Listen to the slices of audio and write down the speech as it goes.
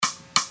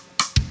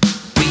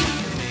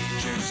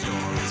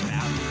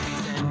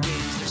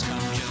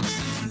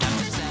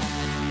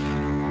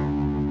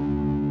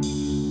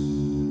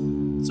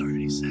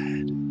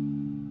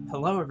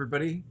Hello,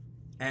 everybody,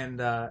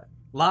 and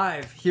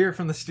live here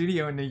from the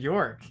studio in New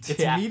York. It's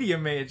Media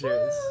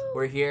Majors.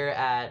 We're here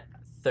at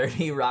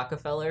 30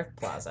 Rockefeller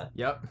Plaza.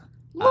 Yep.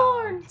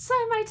 Lorne,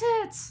 sign my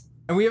tits.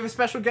 And we have a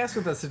special guest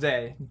with us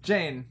today,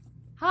 Jane.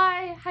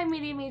 Hi,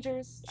 Media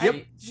Majors.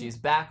 Yep. She's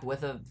back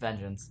with a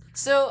vengeance.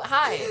 So,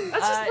 hi.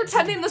 That's just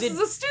pretending this is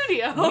a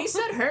studio. We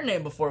said her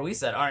name before we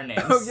said our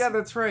names. Oh, yeah,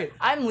 that's right.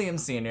 I'm Liam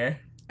Sr.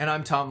 And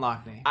I'm Tom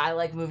Lockney. I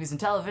like movies and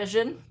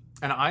television.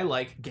 And I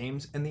like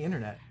games and the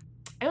internet.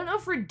 I don't know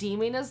if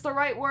redeeming is the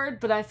right word,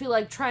 but I feel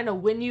like trying to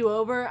win you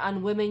over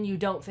on women you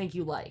don't think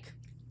you like.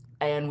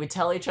 And we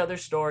tell each other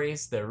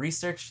stories. They're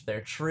researched,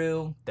 they're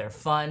true, they're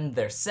fun,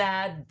 they're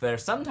sad, they're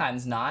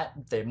sometimes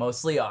not. They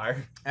mostly are.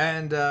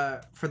 And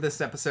for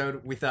this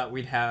episode, we thought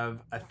we'd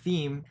have a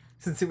theme.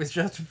 Since it was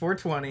just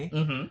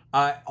 420,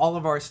 all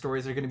of our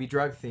stories are going to be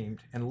drug-themed.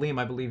 And Liam,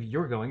 I believe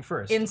you're going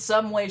first. In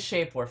some way,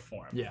 shape, or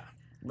form. Yeah.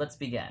 Let's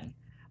begin.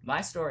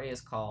 My story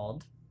is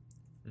called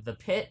The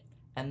Pit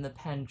and the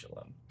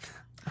Pendulum.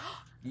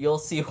 You'll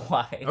see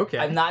why. Okay.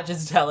 I'm not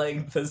just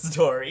telling the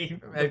story.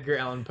 Edgar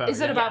Allan Poe.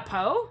 Is it about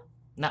Poe?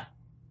 No.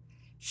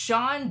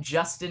 Sean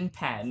Justin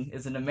Penn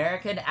is an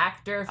American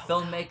actor,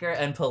 filmmaker,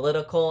 and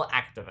political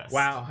activist.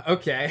 Wow,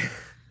 okay.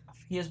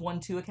 He has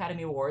won 2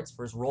 Academy Awards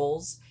for his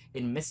roles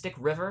in Mystic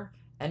River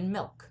and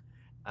Milk.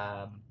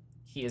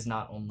 He has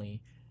not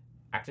only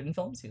acted in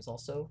films, he has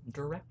also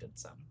directed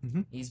some.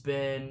 Mm-hmm. He's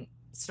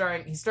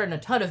starred in a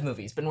ton of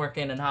movies, been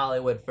working in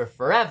Hollywood for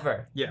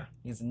forever. Yeah.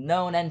 He's a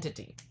known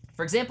entity.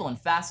 For example, in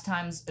Fast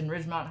Times in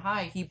Ridgemont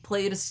High, he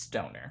played a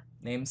stoner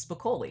named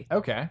Spicoli.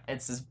 Okay.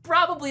 It's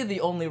probably the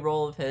only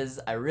role of his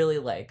I really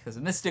like, because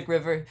in Mystic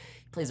River,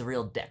 he plays a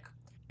real dick.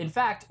 In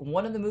fact,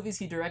 one of the movies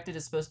he directed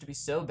is supposed to be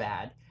so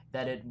bad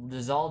that it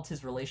dissolved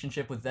his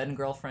relationship with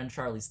then-girlfriend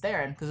Charlize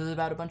Theron, because it was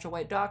about a bunch of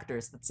white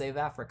doctors that save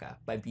Africa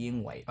by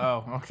being white.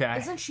 Oh, okay.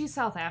 Isn't she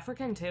South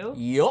African too?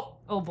 Yup.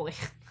 Oh boy.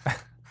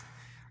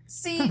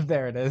 See?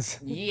 There it is.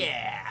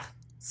 Yeah.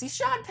 See,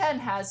 Sean Penn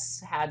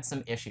has had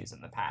some issues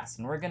in the past,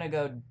 and we're going to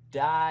go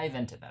dive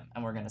into them.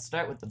 And we're going to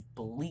start with the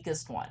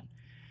bleakest one.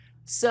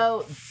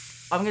 So,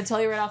 I'm going to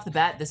tell you right off the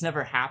bat, this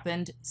never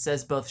happened,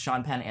 says both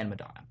Sean Penn and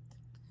Madonna.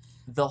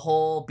 The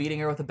whole beating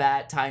her with a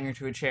bat, tying her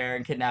to a chair,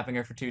 and kidnapping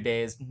her for 2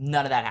 days,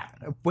 none of that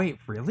happened. Wait,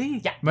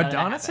 really? Yeah. none of that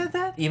Madonna happened. said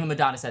that? Even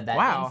Madonna said that.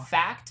 Wow. In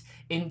fact,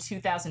 in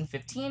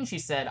 2015, she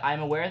said, "I'm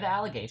aware of the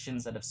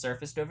allegations that have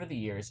surfaced over the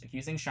years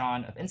accusing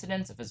Sean of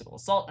incidents of physical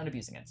assault and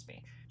abuse against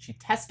me." She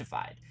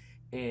testified.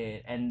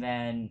 And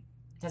then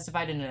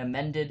testified in an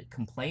amended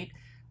complaint.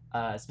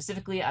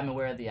 Specifically, "I'm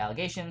aware of the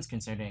allegations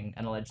concerning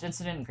an alleged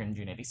incident in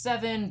June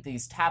 87.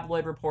 These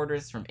tabloid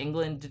reporters from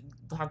England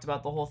talked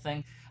about the whole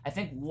thing." I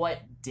think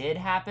what did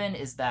happen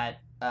is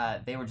that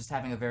they were just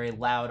having a very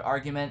loud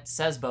argument,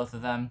 says both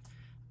of them,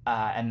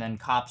 and then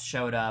cops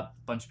showed up,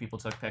 a bunch of people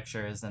took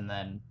pictures, and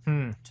then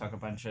took a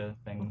bunch of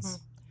things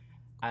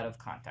out of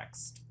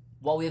context.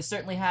 While we have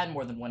certainly had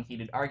more than one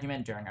heated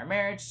argument during our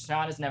marriage,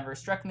 Sean has never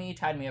struck me,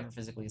 tied me up, or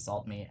physically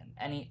assaulted me, and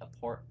any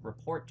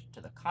report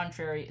to the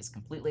contrary is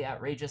completely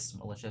outrageous,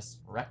 malicious,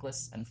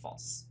 reckless, and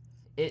false.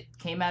 It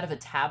came out of a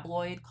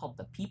tabloid called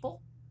The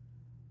People.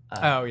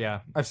 Oh,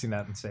 yeah. I've seen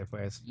that in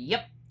Safeways.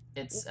 Yep.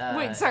 It's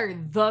Wait, sorry,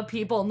 The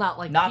People, not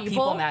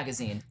People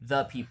magazine,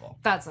 The People.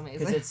 That's amazing.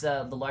 Because it's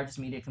the largest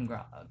media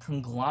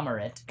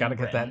conglomerate. Gotta in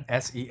get Britain.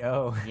 that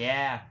SEO.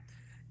 Yeah.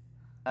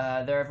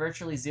 There are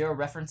virtually 0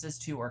 references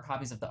to or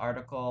copies of the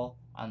article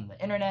on the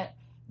internet.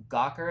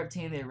 Gawker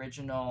obtained the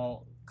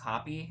original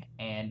copy,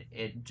 and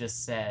it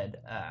just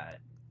said,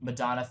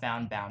 Madonna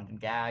found, bound, and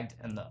gagged.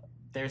 And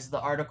there's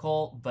the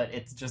article, but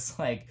it's just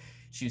like,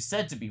 she was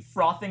said to be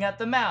frothing at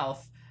the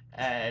mouth,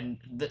 and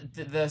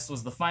this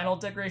was the final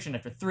declaration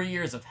after 3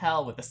 years of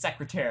hell with the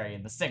secretary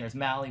and the singer's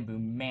Malibu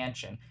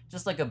mansion.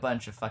 Just like a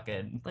bunch of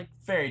fucking, like,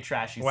 very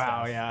trashy stuff.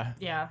 Wow, yeah.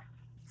 Yeah.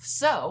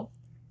 So,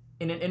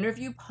 in an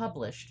interview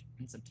published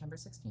on September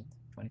 16th,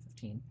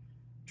 2015,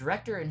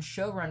 director and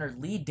showrunner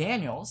Lee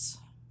Daniels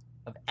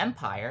of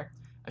Empire,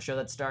 a show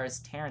that stars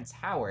Terrence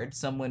Howard,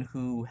 someone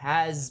who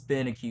has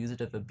been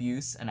accused of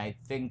abuse, and I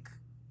think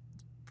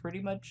pretty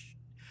much...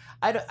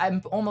 I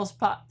don't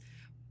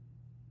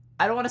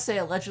want to say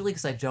allegedly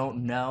because I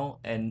don't know,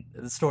 and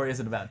the story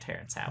isn't about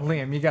Terrence Howard.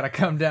 Liam, you gotta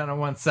come down on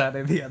one side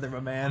or the other, my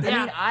man.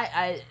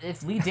 I mean,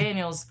 if Lee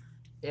Daniels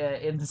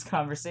in this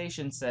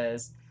conversation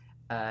says...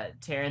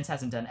 Terrence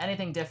hasn't done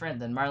anything different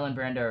than Marlon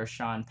Brando or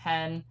Sean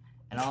Penn,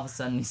 and all of a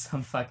sudden he's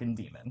some fucking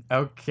demon.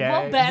 Okay.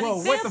 Well, bad Whoa,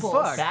 examples. what the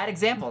fuck? Bad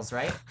examples,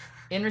 right?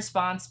 In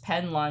response,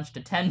 Penn launched a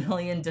 $10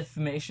 million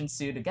defamation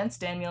suit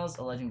against Daniels,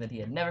 alleging that he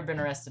had never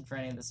been arrested for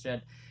any of this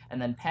shit, and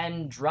then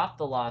Penn dropped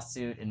the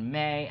lawsuit in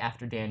May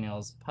after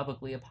Daniels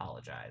publicly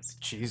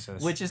apologized.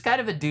 Jesus. Which is kind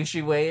of a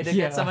douchey way to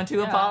get someone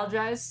to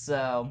apologize,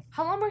 so...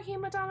 How long were he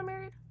and Madonna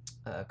married?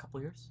 A couple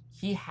years.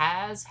 He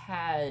has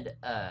had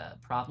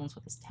problems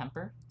with his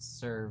temper.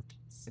 Served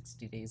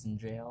 60 days in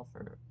jail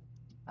for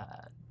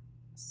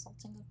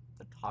assaulting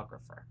a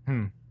photographer.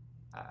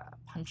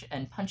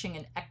 Punching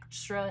an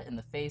extra in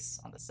the face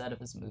on the set of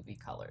his movie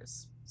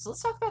Colors. So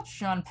let's talk about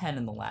Sean Penn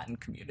in the Latin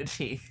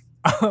community.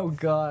 Oh,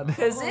 God.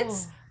 Because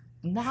it's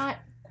not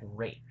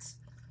great.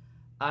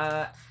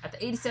 At the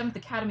 87th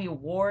Academy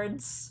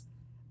Awards,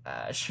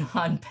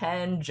 Sean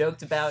Penn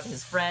joked about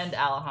his friend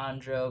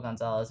Alejandro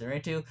Gonzalez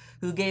Iñárritu,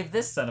 who gave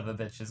this son of a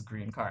bitch his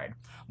green card.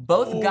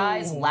 Both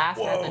guys laughed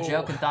at the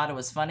joke and thought it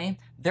was funny.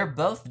 They're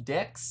both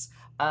dicks.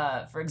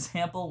 For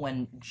example,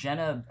 when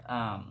Jenna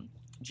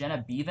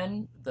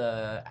Beavan,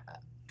 the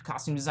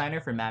costume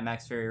designer for Mad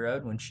Max Fury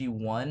Road, when she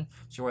won,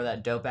 she wore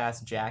that dope-ass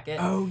jacket.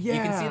 Oh, yeah.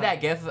 You can see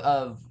that gif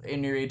of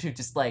Iñárritu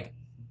just, like,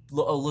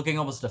 looking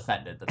almost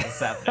offended that this is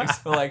happening.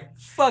 So, like,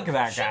 fuck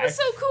that guy. She was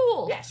so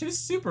cool. Yeah, she was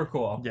super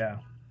cool. Yeah.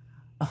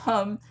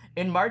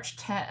 In March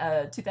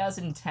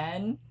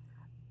 2010,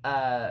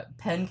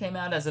 Penn came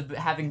out as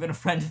having been a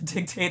friend of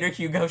dictator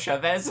Hugo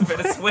Chavez of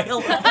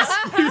Venezuela.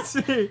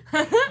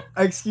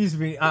 Excuse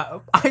me.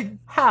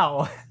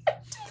 How?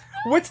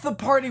 What's the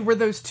party where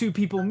those two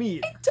people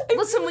meet?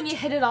 Listen, when you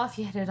hit it off,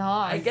 you hit it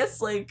off. I guess,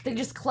 like, they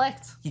just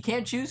clicked. You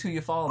can't choose who you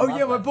fall in Oh, love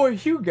yeah, my with. boy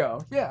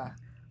Hugo. Yeah.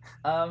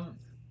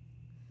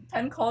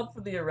 Penn called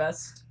for the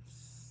arrest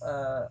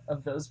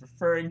of those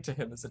referring to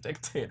him as a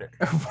dictator.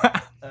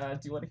 Wow. Do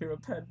you want to hear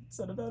what Penn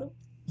said about him?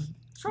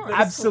 Sure.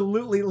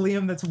 Absolutely,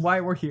 Liam. That's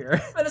why we're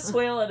here.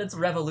 Venezuela and its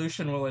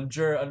revolution will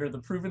endure under the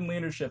proven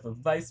leadership of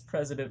Vice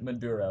President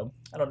Maduro.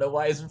 I don't know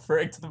why he's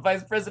referring to the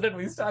vice president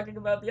when he's talking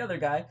about the other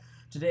guy.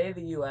 Today,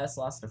 the U.S.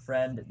 lost a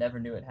friend it never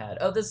knew it had.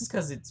 Oh, this is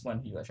because it's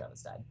when Hugo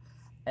Chavez died.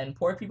 And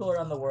poor people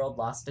around the world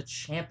lost a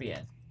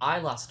champion. I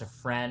lost a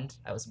friend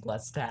I was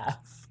blessed to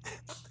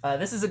have.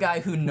 This is a guy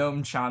who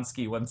Noam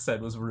Chomsky once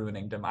said was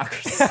ruining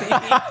democracy.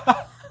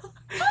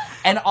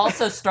 And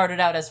also started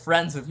out as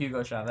friends with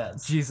Hugo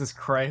Chavez. Jesus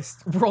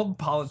Christ. World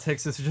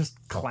politics is just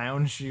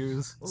clown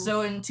shoes.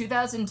 So in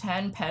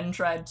 2010, Penn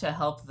tried to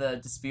help the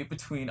dispute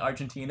between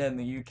Argentina and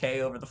the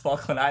UK over the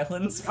Falkland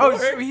Islands. Oh,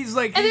 so he's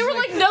like... And they were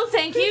like, no,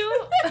 thank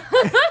you. They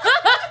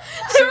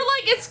were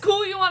like, it's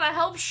cool you want to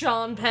help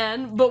Sean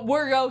Penn, but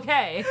we're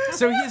okay.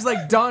 So he's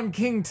like Don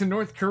King to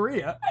North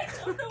Korea. I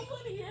don't know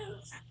what he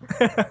is.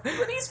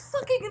 But he's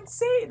fucking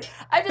insane.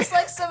 I just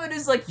like someone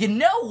who's like, you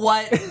know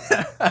what?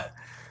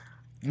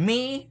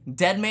 Me,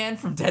 Dead Man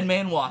from Dead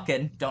Man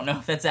Walking, don't know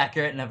if that's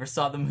accurate, never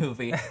saw the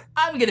movie.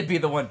 I'm gonna be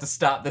the one to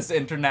stop this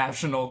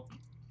international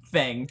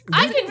thing.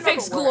 I can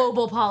fix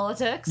global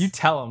politics. You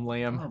tell him,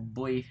 Liam. Oh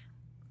boy.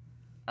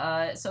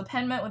 So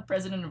Penn met with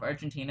President of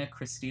Argentina,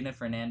 Cristina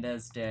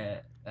Fernandez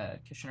de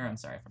Kirchner, I'm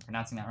sorry if I'm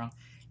pronouncing that wrong,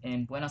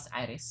 in Buenos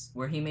Aires,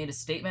 where he made a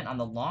statement on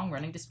the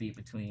long-running dispute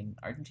between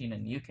Argentina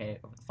and the UK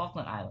over the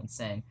Falkland Islands,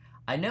 saying,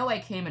 I know I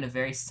came in a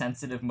very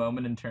sensitive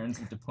moment in terms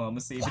of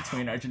diplomacy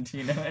between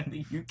Argentina and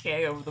the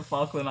UK over the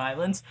Falkland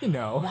Islands. You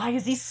know. Why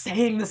is he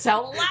saying this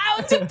out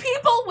loud to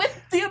people with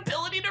the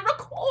ability to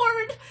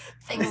record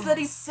things that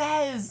he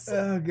says?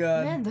 Oh,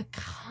 God. Man, the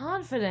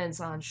confidence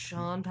on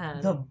Sean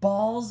Penn. The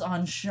balls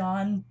on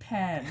Sean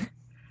Penn.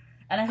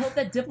 And I hope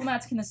that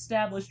diplomats can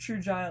establish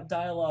true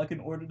dialogue in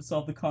order to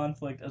solve the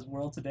conflict, as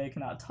world today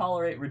cannot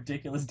tolerate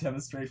ridiculous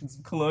demonstrations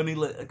of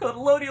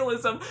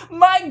colonialism.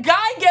 My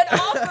guy, get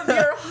off of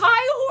your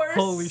high horse!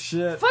 Holy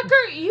shit.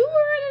 Fucker, you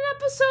were in an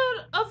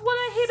episode of What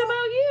I Hate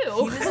About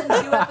You. He was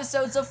in 2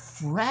 episodes of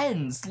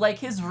Friends. Like,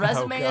 his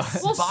resume God.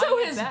 is Well, so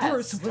spotty is at best.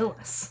 Bruce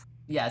Willis.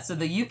 Yeah, so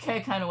the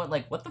UK kind of went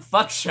like, what the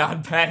fuck,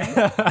 Sean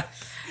Penn?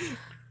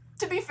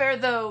 To be fair,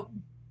 though,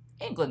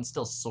 England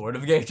still sort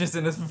of gauges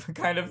in this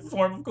kind of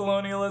form of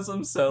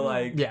colonialism, so,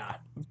 like... Yeah.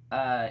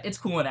 It's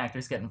cool when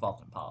actors get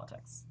involved in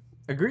politics.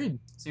 Agreed.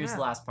 So here's the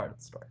last part of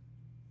the story.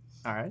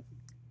 All right.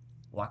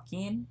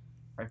 Joaquin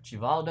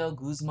Archibaldo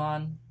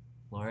Guzman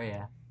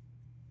Loria,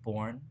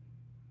 born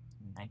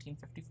in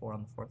 1954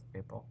 on the 4th of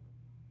April,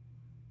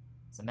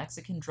 is a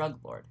Mexican drug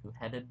lord who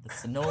headed the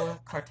Sinaloa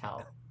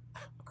cartel,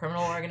 a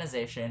criminal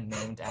organization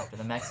named after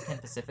the Mexican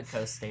Pacific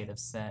Coast state of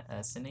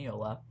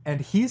Sinaloa.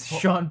 And he's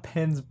Sean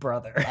Penn's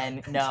brother.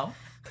 And no,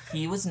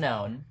 he was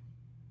known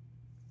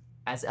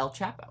as El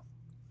Chapo.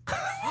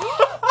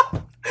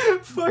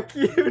 Fuck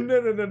you.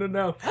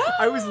 No.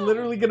 I was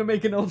literally going to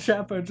make an El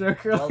Chapo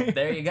joke earlier. Well,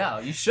 there you go.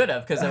 You should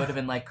have, because I would have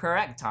been like,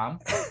 correct, Tom.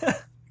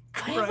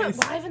 Why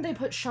haven't they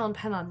put Sean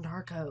Penn on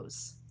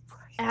Narcos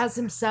as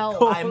himself?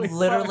 Holy I'm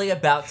literally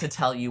about to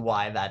tell you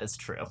why that is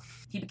true.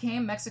 He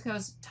became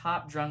Mexico's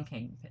top drug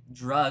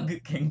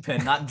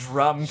kingpin, not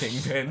drum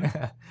kingpin,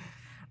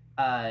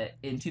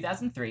 in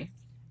 2003,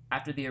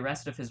 after the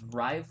arrest of his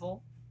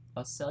rival,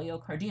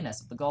 Ocelio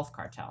Cardenas of the Gulf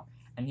Cartel,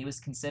 and he was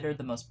considered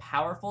the most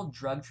powerful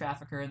drug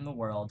trafficker in the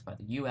world by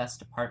the U.S.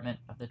 Department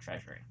of the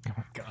Treasury. Oh,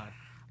 my God.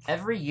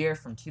 Every year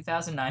from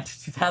 2009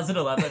 to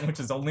 2011, which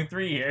is only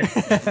 3 years,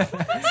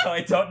 so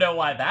I don't know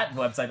why that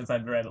website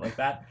decided to write it like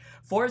that,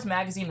 Forbes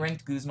magazine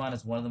ranked Guzman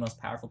as one of the most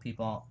powerful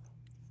people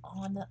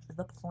on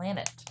the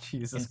planet.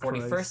 Jesus in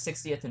 41st, Christ.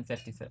 60th, and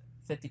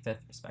 55th,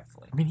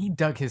 respectfully. I mean, he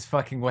dug his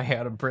fucking way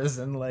out of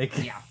prison, like...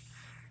 Yeah.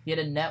 He had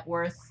a net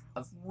worth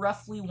of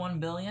roughly $1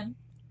 billion,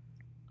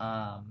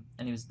 and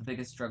he was the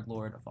biggest drug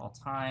lord of all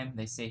time.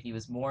 They say he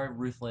was more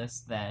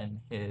ruthless than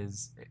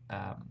his...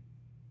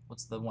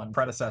 what's the one?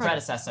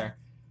 Predecessor.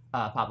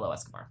 Pablo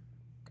Escobar.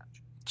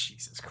 Gotcha.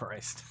 Jesus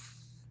Christ.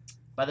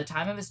 By the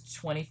time of his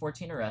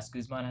 2014 arrest,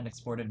 Guzman had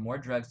exported more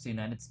drugs to the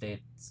United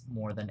States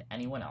more than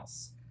anyone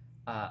else.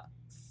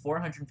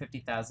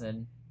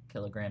 450,000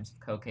 kilograms of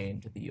cocaine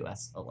to the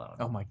U.S. alone.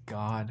 Oh my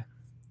god.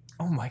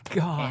 Oh my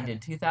god. And in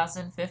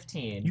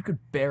 2015... You could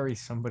bury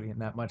somebody in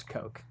that much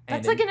coke.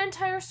 That's like an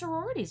entire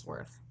sorority's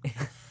worth.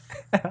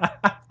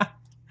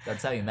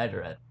 That's how you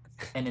measure it.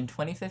 And in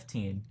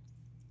 2015,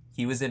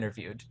 he was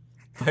interviewed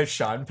by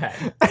Sean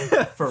Penn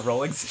for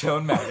Rolling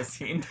Stone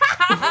magazine.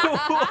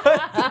 What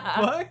the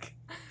fuck?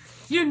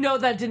 You know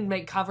that didn't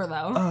make cover,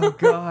 though. Oh,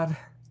 God.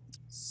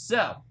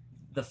 So,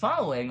 the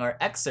following are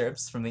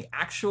excerpts from the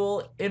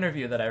actual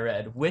interview that I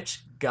read,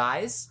 which,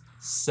 guys,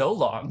 so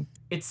long.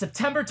 It's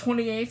September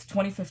 28th,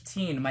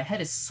 2015. My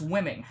head is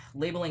swimming,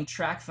 labeling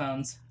track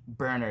phones,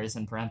 burners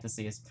in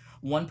parentheses.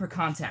 1 per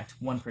contact,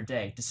 1 per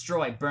day.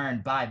 Destroy, burn,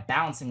 buy,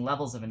 balancing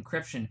levels of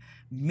encryption,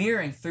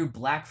 mirroring through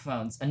black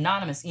phones,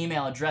 anonymous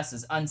email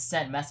addresses,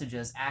 unsent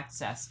messages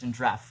accessed in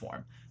draft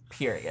form.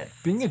 Period.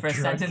 Being a For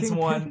drug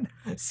kingpin?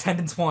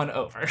 Sentence 1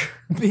 over.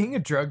 Being a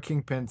drug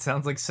kingpin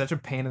sounds like such a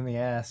pain in the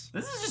ass.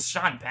 This is just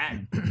Sean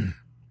Penn.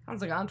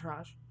 Sounds like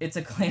Entourage. It's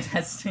a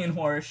clandestine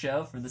horror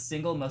show for the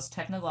single most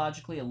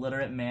technologically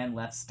illiterate man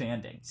left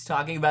standing. He's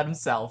talking about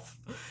himself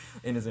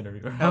in his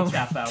interview. Oh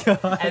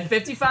Chapo. God. At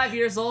 55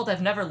 years old,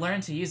 I've never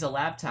learned to use a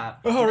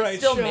laptop. All right,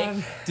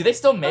 Sean. Do they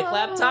still make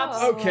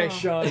laptops? Okay,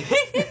 Sean.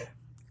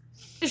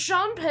 Is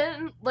Sean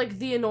Penn like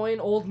the annoying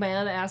old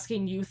man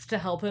asking youth to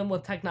help him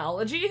with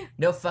technology?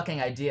 No fucking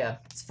idea.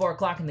 It's 4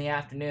 o'clock in the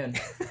afternoon.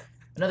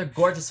 Another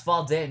gorgeous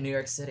fall day in New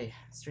York City.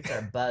 Streets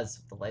are abuzz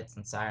with the lights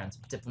and sirens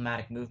of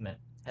diplomatic movement.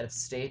 Head of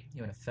state,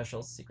 UN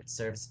officials, Secret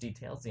Service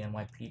details, the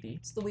NYPD.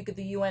 It's the week of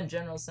the UN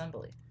General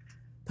Assembly.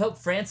 Pope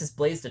Francis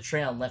blazed a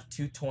trail and left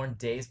 2 torn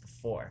days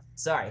before.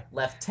 Sorry,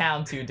 left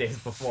town 2 days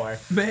before.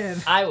 Man.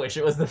 I wish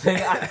it was the thing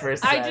I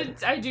first said.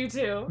 I do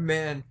too.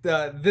 Man,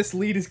 this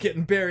lead is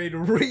getting buried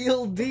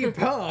real deep,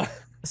 huh?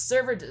 This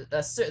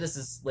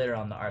is later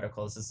on in the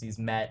article. This is he's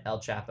met El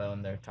Chapo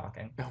and they're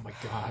talking. Oh my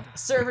God. A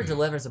server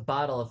delivers a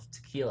bottle of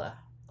tequila.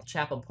 El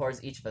Chapo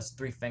pours each of us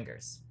 3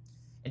 fingers.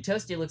 And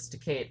Toasty looks to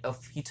Kate. Oh,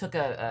 he took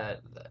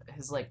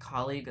his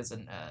colleague as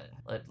a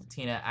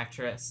Latina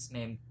actress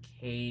named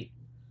Kate.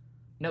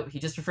 No, he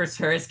just refers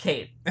to her as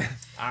Kate.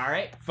 All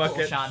right, Fuck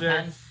cool, it, Sean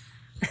sure.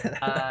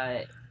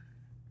 Penn.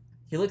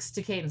 He looks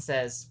to Kate and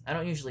says, "I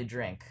don't usually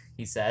drink,"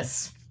 he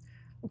says,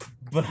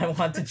 "but I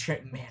want to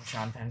drink." Man,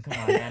 Sean Penn, come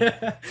on,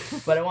 man.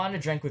 "But I want to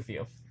drink with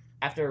you."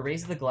 After a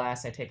raise of the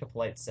glass, I take a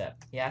polite sip.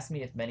 He asks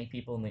me if many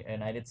people in the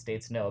United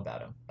States know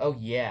about him. "Oh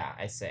yeah,"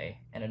 I say,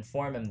 and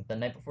inform him that the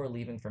night before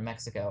leaving for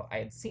Mexico, I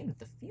had seen that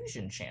the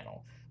Fusion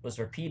Channel was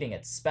repeating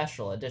its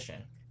special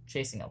edition,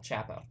 Chasing El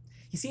Chapo.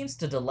 He seems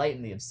to delight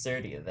in the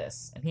absurdity of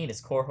this, and he and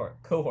his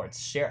cohorts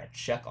share a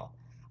chuckle.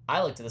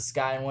 I look to the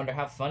sky and wonder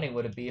how funny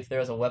would it be if there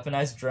was a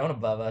weaponized drone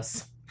above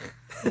us.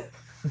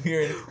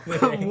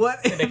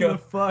 What in the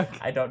fuck?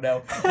 I don't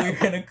know.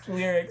 We're in a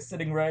clearing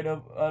sitting right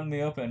up on the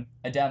open.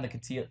 I down the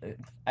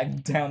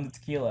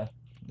tequila.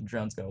 The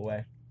drones go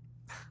away.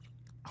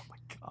 Oh my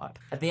God.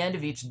 At the end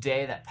of each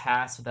day that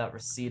passed without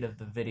receipt of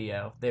the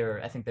video,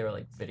 I think they were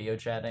like video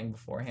chatting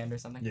beforehand or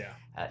something. Yeah.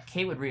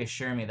 Kate would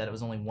reassure me that it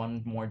was only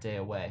 1 more day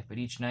away, but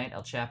each night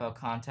El Chapo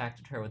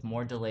contacted her with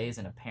more delays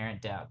and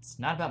apparent doubts.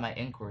 Not about my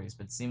inquiries,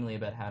 but seemingly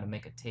about how to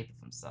make a tape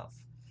of himself.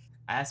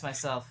 I ask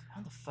myself,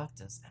 how the fuck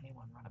does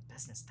anyone run a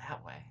business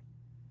that way?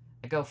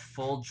 I go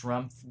full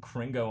Trump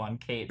gringo on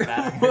Kate,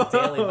 battering her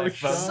daily by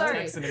phone, Sorry.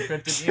 text, and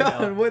encrypted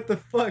Sean, email. what the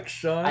fuck,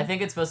 Sean? I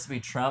think it's supposed to be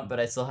Trump, but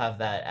I still have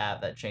that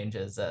app that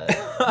changes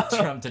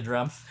Trump to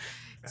Trump.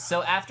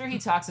 So after he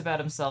talks about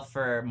himself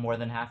for more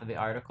than half of the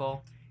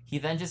article, he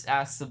then just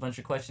asks a bunch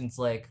of questions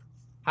like,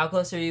 "How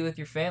close are you with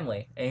your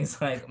family?" And he's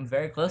like, "I'm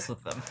very close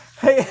with them."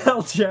 Hey,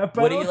 El Chapo.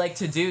 What do you like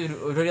to do?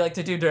 What do you like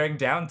to do during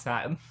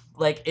downtime?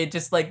 Like, it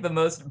just like the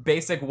most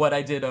basic what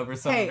I did over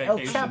summer Hey, El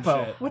vacation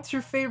Chapo, shit. what's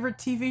your favorite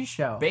TV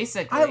show?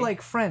 Basically. I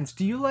like Friends.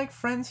 Do you like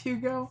Friends,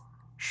 Hugo?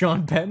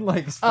 Sean Penn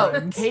likes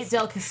Friends. Kate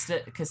Del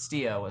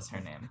Castillo was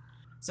her name.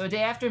 So a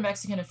day after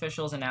Mexican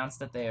officials announced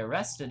that they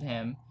arrested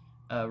him,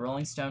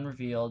 Rolling Stone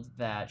revealed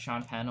that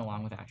Sean Penn,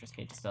 along with actress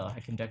Kate Castillo,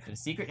 had conducted a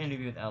secret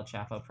interview with El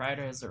Chapo prior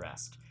to his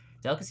arrest.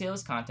 Del Castillo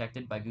was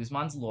contacted by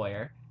Guzman's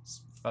lawyer,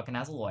 fucking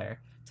as a lawyer,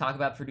 talk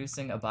about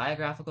producing a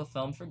biographical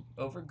film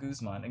over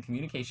Guzman and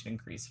communication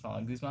increased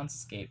following Guzman's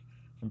escape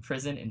from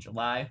prison in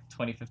July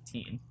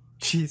 2015.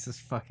 Jesus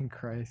fucking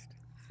Christ.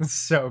 It's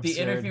so absurd. The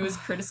interview was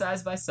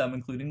criticized by some,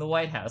 including the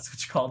White House,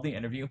 which called the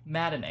interview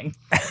maddening.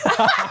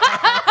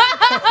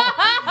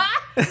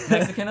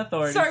 Mexican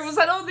authorities... Sorry, was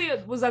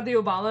that the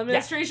Obama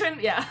administration?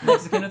 Yeah.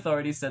 Mexican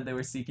authorities said they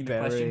were seeking to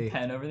question Very.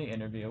 Penn over the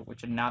interview,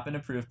 which had not been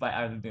approved by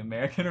either the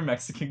American or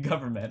Mexican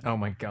government. Oh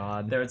my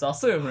God. There was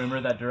also a rumor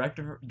that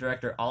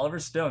director Oliver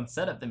Stone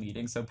set up the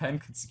meeting so Penn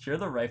could secure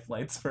the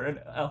rights for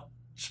an El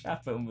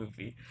Chapo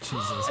movie.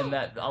 Jesus. And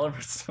that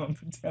Oliver Stone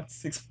put down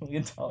 $6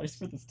 million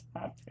for this to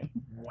happen.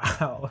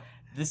 Wow.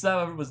 This,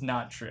 however, was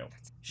not true.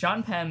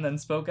 Sean Penn then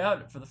spoke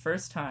out for the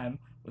first time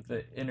with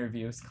the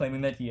interviews,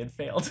 claiming that he had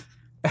failed.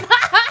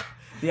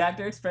 The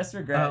actor expressed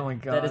regret Oh my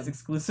God. that his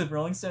exclusive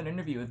Rolling Stone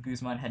interview with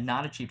Guzman had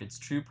not achieved its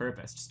true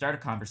purpose to start a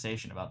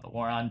conversation about the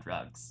war on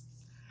drugs.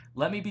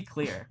 Let me be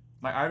clear.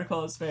 My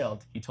article has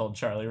failed, he told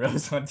Charlie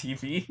Rose on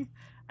TV.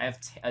 I have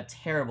a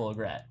terrible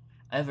regret.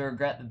 I have a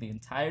regret that the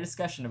entire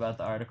discussion about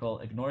the article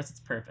ignores its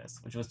purpose,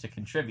 which was to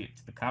contribute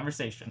to the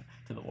conversation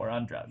to the war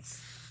on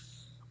drugs.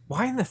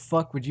 Why in the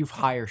fuck would you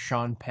hire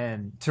Sean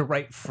Penn to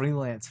write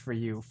freelance for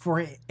you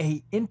for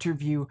a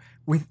interview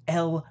with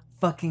El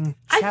fucking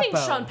Chapo? I think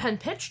Sean Penn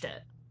pitched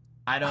it.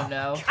 I don't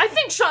know. I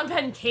think Sean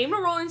Penn came to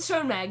Rolling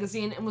Stone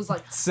magazine and was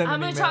like,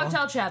 I'm going to talk to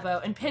El Chapo,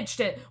 and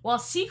pitched it while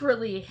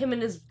secretly him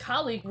and his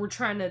colleague were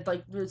trying to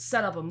like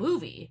set up a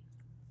movie.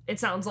 It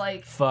sounds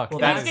like. Fuck. Well,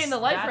 that's getting the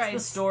life that's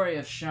rights. the story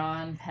of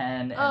Sean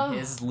Penn and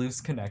his loose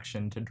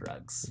connection to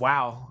drugs.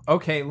 Wow.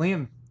 Okay,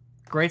 Liam.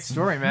 Great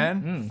story,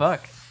 man.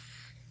 Fuck.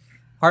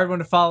 Hard one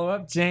to follow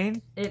up,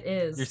 Jane. It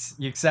is.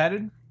 You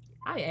excited?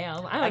 I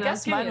am. I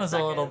guess mine was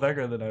a little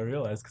bigger than I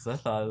realized because I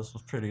thought this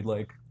was pretty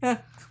like.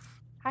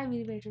 Hi,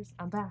 media majors.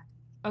 I'm back.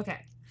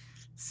 Okay,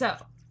 so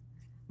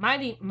my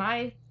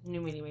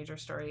new media major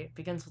story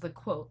begins with a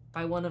quote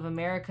by one of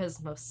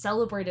America's most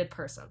celebrated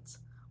persons,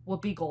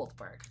 Whoopi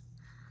Goldberg.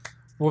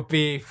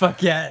 Whoopi,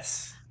 fuck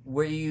yes.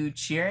 Were you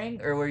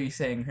cheering or were you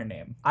saying her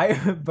name? I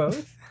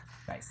both.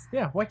 Nice.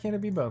 Yeah, why can't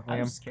it be both?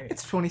 I'm just curious.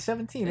 It's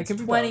 2017. It's it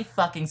can be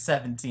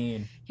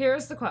 2017.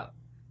 Here's the quote.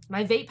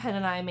 My vape pen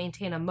and I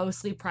maintain a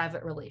mostly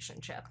private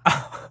relationship.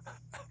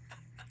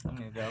 I'm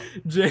gonna go.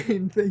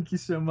 Jane, thank you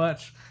so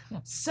much.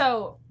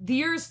 So, the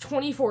year's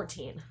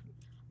 2014.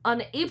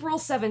 On April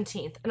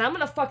 17th, and I'm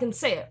gonna fucking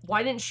say it,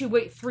 why didn't she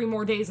wait 3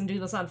 more days and do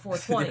this on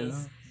 420?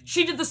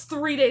 She did this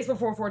 3 days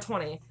before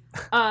 420.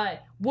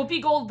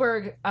 Whoopi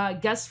Goldberg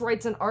guest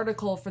writes an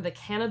article for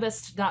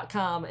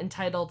thecannabist.com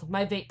entitled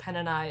My Vape Pen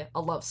and I, A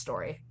Love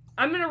Story.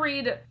 I'm gonna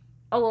read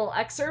a little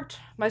excerpt.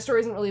 My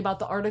story isn't really about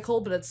the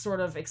article, but it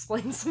sort of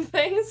explains some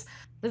things.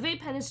 The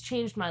vape pen has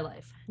changed my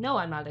life. No,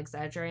 I'm not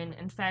exaggerating.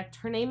 In fact,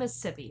 her name is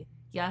Sippy.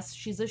 Yes,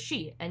 she's a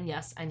she, and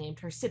yes, I named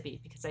her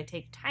Sippy because I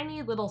take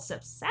tiny little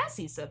sips,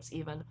 sassy sips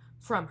even,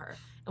 from her.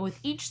 And with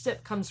each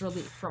sip comes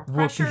relief from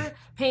pressure,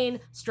 pain,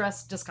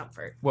 stress,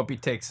 discomfort.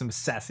 Whoopi takes some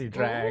sassy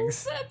drags.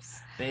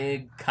 Sips.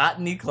 Big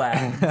cottony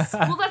clouds.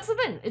 Well, that's the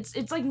thing.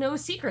 It's like no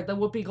secret that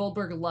Whoopi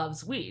Goldberg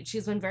loves weed.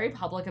 She's been very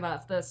public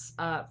about this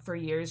for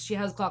years. She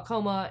has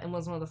glaucoma and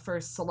was one of the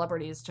first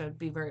celebrities to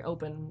be very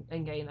open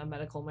and gain a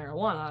medical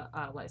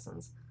marijuana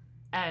license.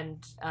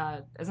 And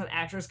as an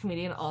actress,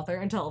 comedian, author,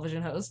 and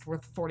television host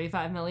worth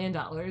 $45 million,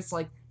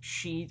 like,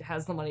 she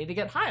has the money to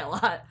get high a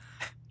lot.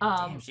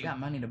 Damn, she got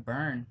money to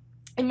burn.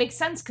 It makes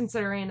sense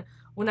considering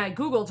when I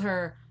Googled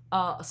her,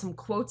 some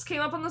quotes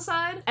came up on the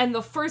side, and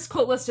the first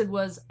quote listed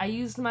was, I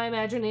used my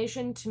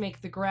imagination to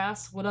make the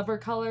grass whatever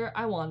color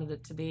I wanted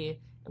it to be.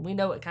 And we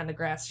know what kind of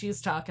grass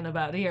she's talking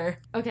about here.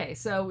 Okay,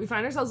 so we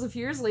find ourselves a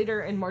few years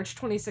later in March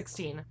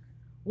 2016.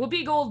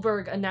 Whoopi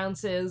Goldberg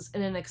announces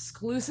in an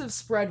exclusive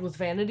spread with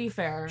Vanity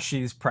Fair.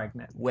 She's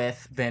pregnant.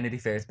 With Vanity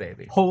Fair's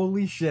baby.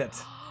 Holy shit.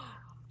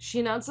 She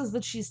announces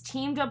that she's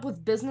teamed up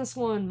with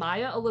businesswoman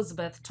Maya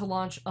Elizabeth to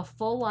launch a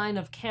full line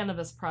of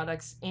cannabis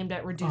products aimed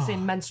at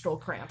reducing menstrual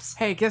cramps.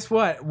 Hey, guess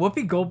what?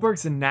 Whoopi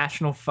Goldberg's a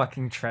national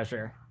fucking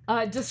treasure.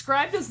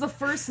 Described as the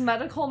first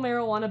medical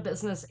marijuana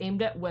business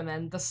aimed at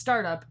women, the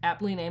startup,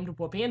 aptly named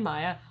Whoopi and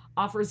Maya,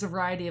 offers a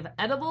variety of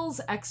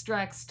edibles,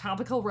 extracts,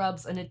 topical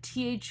rubs, and a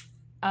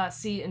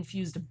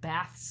THC-infused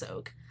bath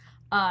soak.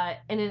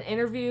 In an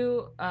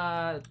interview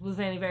with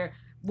Vanity Fair,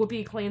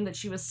 Whoopi claimed that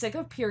she was sick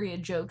of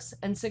period jokes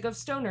and sick of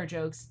stoner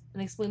jokes,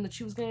 and explained that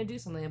she was going to do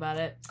something about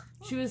it.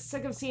 She was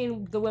sick of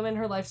seeing the women in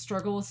her life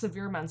struggle with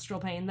severe menstrual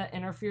pain that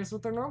interferes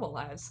with their normal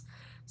lives.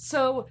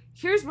 So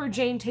here's where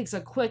Jane takes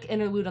a quick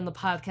interlude on the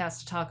podcast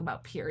to talk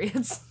about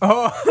periods.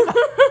 Oh,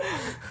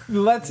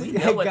 let's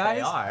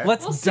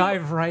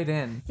dive right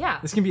in. Yeah.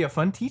 This can be a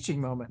fun teaching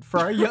moment for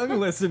our young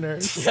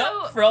listeners.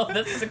 So, for all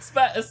the 6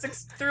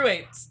 through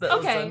 8s that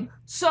okay, listen.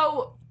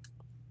 so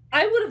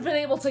I would have been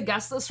able to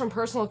guess this from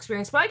personal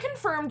experience, but I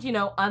confirmed,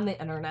 on the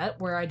internet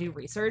where I do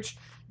research,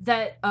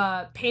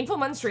 that painful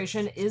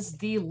menstruation is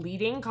the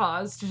leading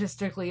cause,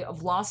 statistically,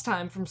 of lost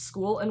time from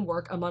school and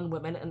work among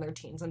women in their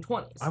teens and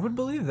 20s. I would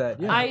believe that,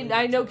 yeah.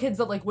 I know kids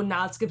that, would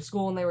not skip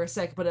school when they were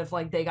sick, but if,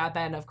 they got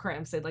bad enough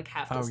cramps, they'd,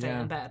 have to stay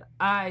in bed.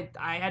 I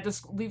had to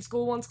leave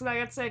school once because I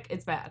got sick.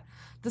 It's bad.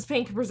 This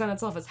pain can present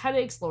itself as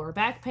headaches, lower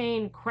back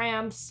pain,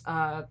 cramps,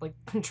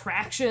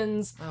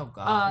 contractions. Oh,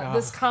 God.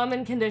 This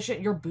common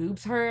condition, your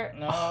boobs hurt.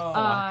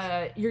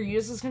 No. Your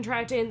uterus is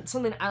contracting.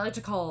 Something I like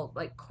to call,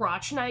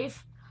 crotch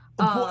knife.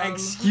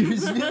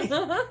 Excuse me?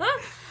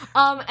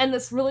 And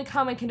this really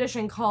common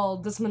condition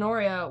called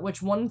dysmenorrhea,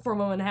 which 1 in 4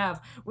 women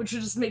have, which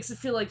just makes it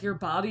feel like your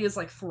body is,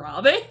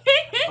 throbbing.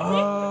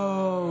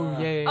 Oh,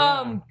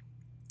 yeah.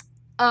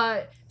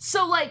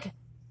 So,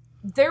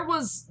 there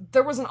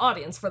was an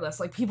audience for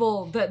this,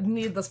 people that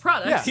need this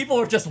product. Yeah. People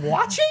were just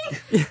watching?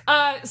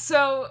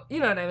 So, you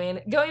know what I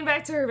mean. Going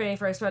back to her Vanity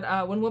Fair spread,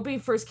 when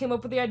Whoopi first came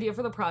up with the idea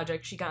for the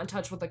project, she got in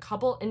touch with a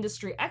couple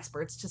industry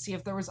experts to see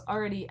if there was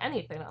already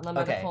anything on the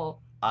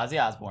medical...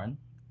 Ozzy Osbourne.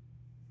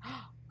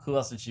 Who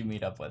else did she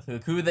meet up with?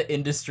 Who are the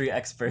industry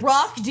experts?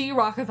 Rock D.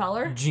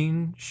 Rockefeller.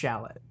 Gene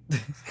Shalit.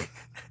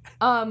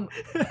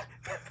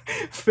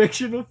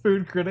 Fictional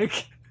food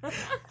critic.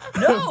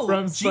 No!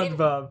 From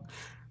SpongeBob.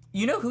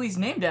 You know who he's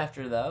named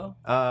after, though?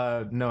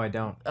 No, I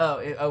don't.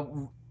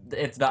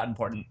 It's not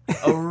important.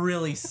 A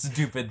really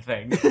stupid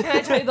thing. Can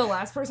I tell you the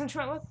last person she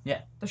went with?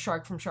 Yeah. The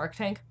shark from Shark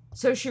Tank.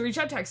 So she reached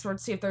out to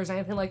experts to see if there's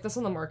anything like this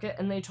on the market,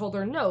 and they told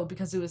her no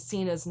because it was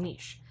seen as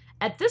niche.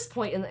 At this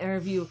point in the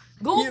interview,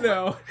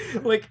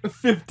 like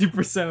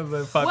 50% of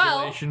the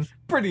population.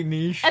 Pretty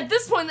niche. At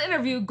this point in the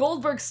interview,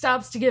 Goldberg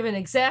stops to give an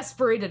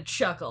exasperated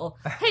chuckle.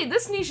 Hey,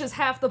 this niche is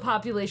half the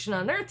population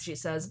on Earth, she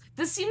says.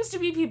 This seems to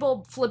be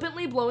people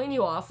flippantly blowing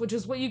you off, which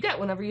is what you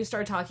get whenever you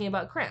start talking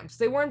about cramps.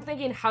 They weren't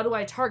thinking, how do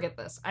I target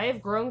this? I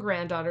have grown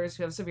granddaughters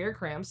who have severe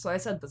cramps, so I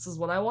said, this is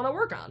what I want to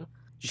work on.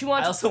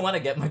 I also want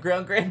to get my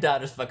grown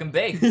granddaughters fucking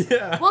baked.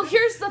 Yeah. Well,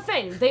 here's the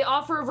thing. They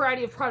offer a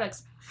variety of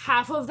products.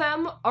 Half of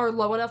them are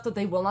low enough that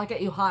they will not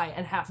get you high,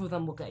 and half of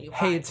them will get you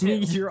high. Hey, it's me,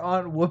 your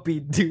Aunt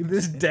Whoopi. Do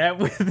this dab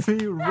with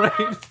me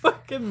right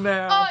fucking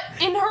now.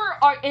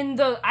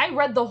 I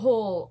read the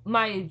whole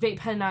My Vape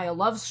Pen and I a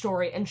Love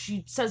story, and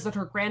she says that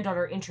her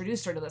granddaughter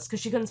introduced her to this because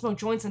she couldn't smoke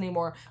joints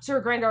anymore. So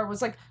her granddaughter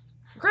was like,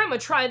 Grandma,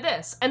 try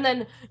this. And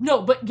then,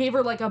 but gave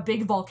her like a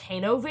big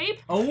volcano vape.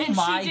 Oh and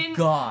my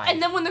god.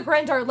 And then when the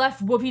granddaughter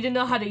left, Whoopi didn't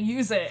know how to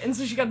use it. And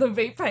so she got the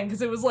vape pen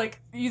because it was like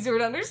easier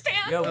to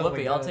understand. Yo,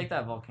 Whoopi, I'll take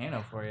that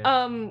volcano for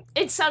you.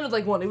 It sounded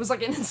like one. It was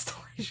like an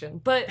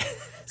installation. But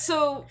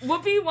so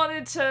Whoopi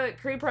wanted to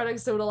create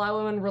products that would allow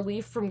women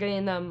relief from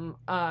getting them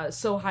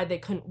so high they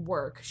couldn't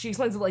work. She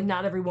explains that like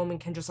not every woman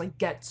can just like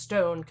get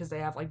stoned because they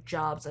have like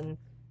jobs and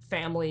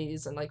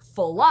families and like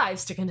full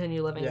lives to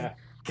continue living. Yeah.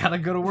 Gotta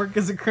go to work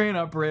as a crane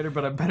operator,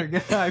 but I better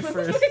get high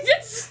first.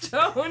 Get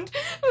stoned.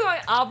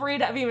 I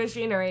operate heavy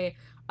machinery.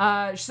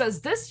 She says,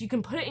 this, you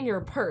can put it in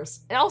your purse.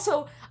 And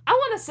also, I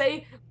want to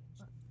say,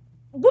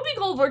 Whoopi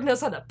Goldberg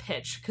knows how to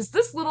pitch, because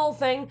this little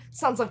thing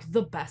sounds like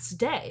the best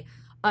day.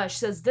 She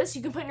says, this,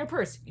 you can put in your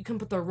purse. You can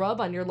put the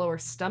rub on your lower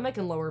stomach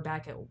and lower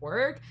back at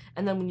work.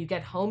 And then when you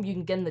get home, you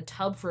can get in the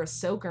tub for a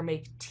soak or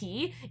make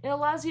tea. It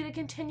allows you to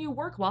continue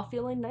work while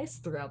feeling nice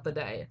throughout the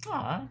day.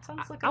 Aw,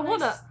 sounds like I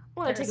want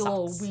to take a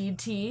little sauce. weed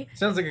tea.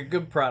 Sounds like a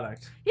good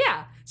product.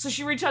 Yeah. So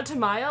she reached out to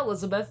Maya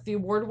Elizabeth, the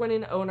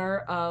award-winning owner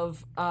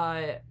of,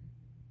 I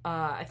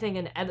think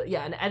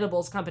an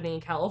edibles company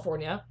in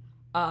California,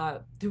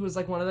 who was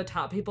like one of the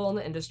top people in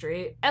the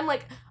industry. And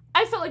like,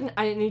 I felt like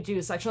I didn't need to do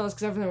a section on this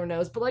because everyone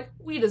knows, but like,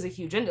 weed is a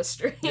huge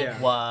industry. Yeah.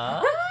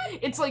 What?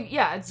 It's like,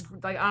 it's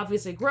like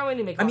obviously growing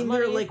to make a lot of money.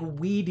 they're like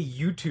weed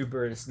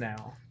YouTubers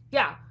now.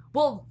 Yeah.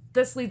 Well,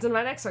 this leads into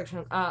my next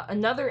section.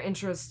 Another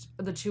interest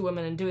of the two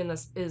women in doing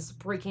this is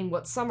breaking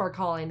what some are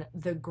calling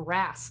the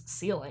grass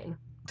ceiling.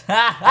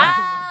 Oh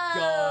my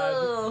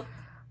God.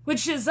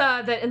 Which is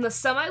that in the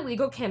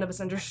semi-legal cannabis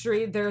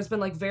industry, there's been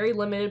like very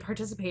limited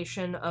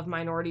participation of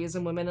minorities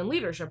and women in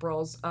leadership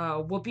roles.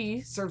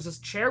 Whoopi serves as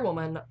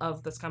chairwoman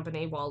of this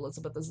company while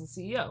Elizabeth is the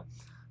CEO.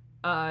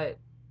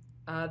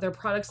 Their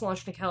products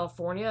launched in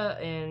California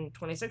in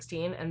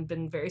 2016 and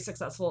been very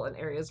successful in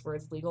areas where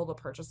it's legal to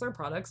purchase their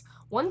products.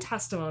 One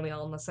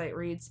testimonial on the site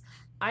reads,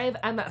 I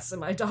have MS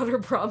and my daughter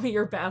brought me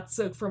your bath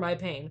soak for my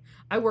pain.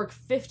 I work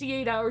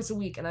 58 hours a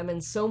week and I'm in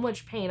so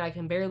much pain I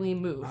can barely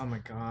move. Oh my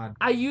god.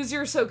 I use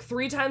your soak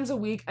 3 times a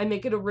week. I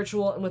make it a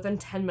ritual and within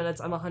 10 minutes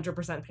I'm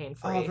 100% pain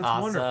free. Oh, that's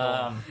Awesome.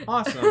 wonderful.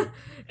 Awesome.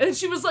 And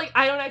she was like,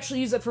 I don't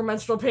actually use it for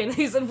menstrual pain. I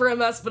use it for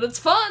MS, but it's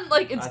fun.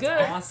 Like, it's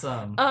good.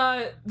 Awesome.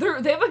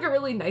 They have like a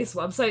really nice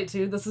website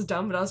too. This is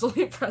dumb, but I was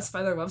really impressed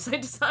by their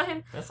website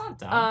design. That's not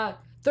dumb.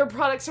 Their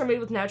products are made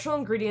with natural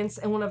ingredients,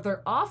 and one of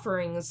their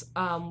offerings,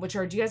 which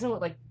are, do you guys know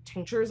what like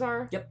tinctures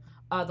are? Yep.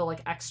 The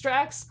like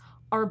extracts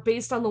are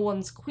based on the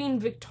ones Queen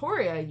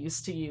Victoria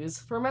used to use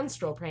for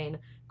menstrual pain.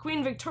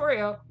 Queen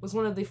Victoria was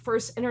one of the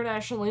first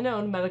internationally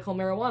known medical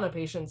marijuana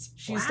patients.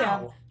 She used to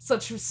have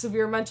such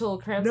severe mental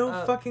cramps, No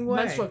fucking way.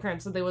 menstrual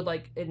cramps that they would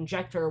like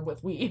inject her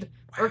with weed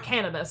or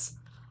cannabis.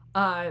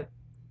 And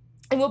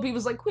Whoopi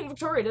was like, Queen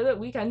Victoria did it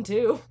weekend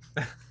too.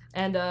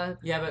 And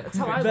yeah, but that's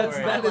how I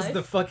That live. is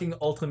the fucking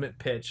ultimate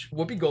pitch.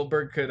 Whoopi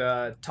Goldberg could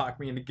talk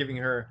me into giving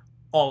her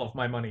all of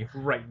my money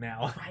right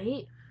now.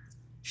 Right?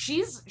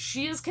 She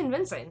is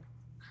convincing.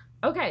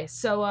 Okay,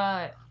 so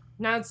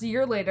now it's a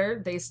year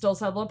later. They still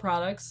sell the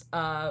products.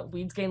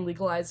 Weed's getting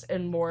legalized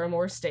in more and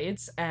more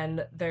states,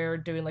 and they're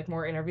doing like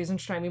more interviews and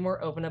trying to be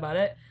more open about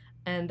it.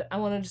 And I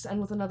want to just end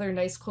with another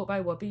nice quote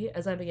by Whoopi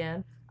as I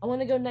began. I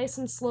want to go nice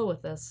and slow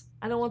with this.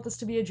 I don't want this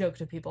to be a joke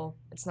to people.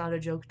 It's not a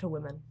joke to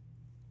women.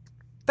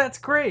 That's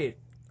great.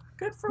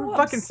 good for once.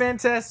 Fucking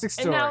fantastic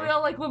story. And now we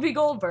all like Whoopi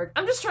Goldberg.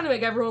 I'm just trying to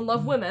make everyone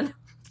love women.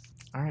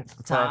 All right,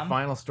 that's Tom? our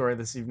final story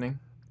this evening.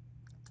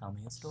 Tell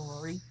me a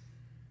story.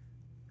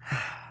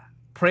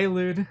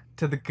 Prelude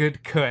to the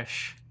Good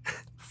Kush.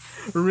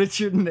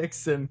 Richard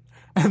Nixon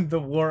and the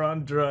war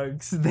on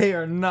drugs. They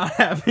are not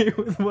happy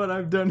with what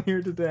I've done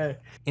here today.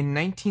 In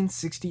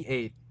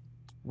 1968,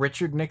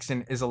 Richard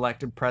Nixon is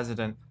elected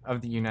president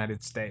of the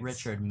United States.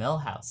 Richard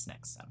Milhouse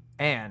Nixon.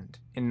 And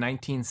in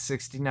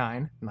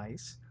 1969,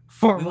 nice,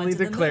 formally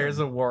declares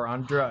a war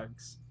on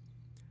drugs.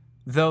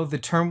 Though the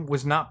term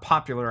was not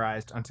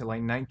popularized until a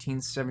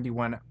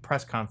 1971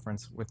 press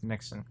conference with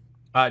Nixon.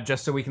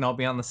 Just so we can all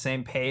be on the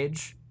same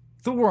page,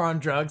 the war on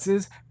drugs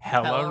is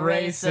hella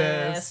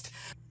racist.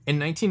 In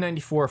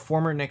 1994,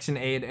 former Nixon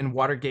aide and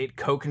Watergate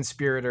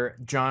co-conspirator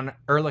John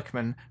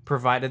Ehrlichman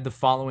provided the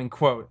following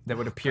quote that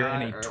would appear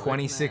in a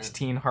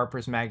 2016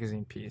 Harper's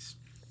Magazine piece.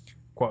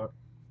 Quote,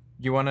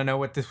 "You want to know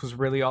what this was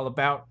really all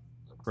about?"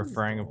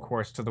 Referring, of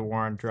course, to the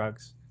war on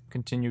drugs.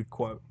 Continued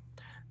quote.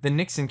 The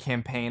Nixon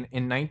campaign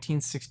in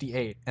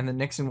 1968 and the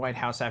Nixon White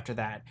House after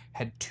that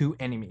had two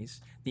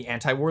enemies, the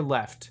anti-war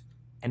left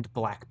and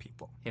black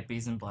people.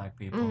 Hippies and black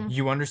people.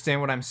 You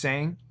understand what I'm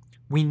saying?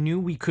 We knew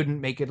we couldn't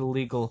make it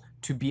illegal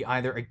to be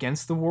either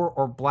against the war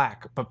or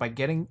black, but by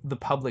getting the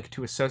public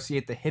to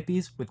associate the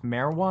hippies with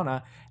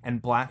marijuana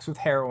and blacks with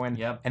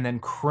heroin, and then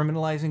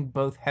criminalizing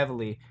both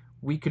heavily,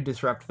 we could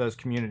disrupt those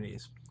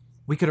communities.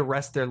 We could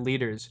arrest their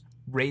leaders,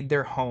 raid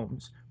their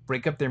homes,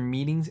 break up their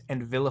meetings,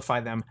 and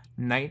vilify them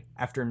night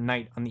after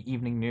night on the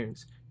evening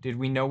news. Did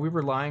we know we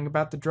were lying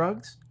about the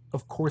drugs?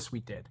 Of course we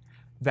did.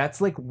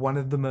 That's like one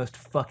of the most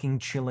fucking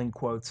chilling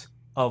quotes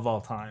of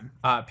all time.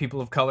 People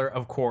of color,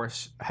 of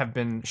course, have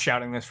been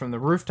shouting this from the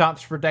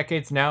rooftops for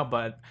decades now,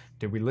 but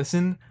did we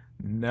listen?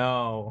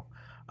 No.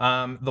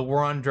 The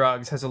war on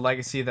drugs has a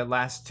legacy that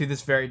lasts to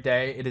this very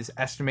day. It is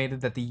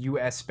estimated that the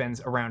U.S. spends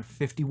around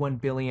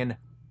 $51 billion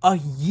a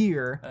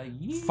year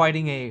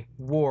fighting a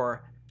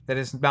war that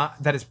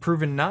is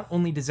proven not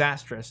only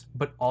disastrous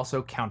but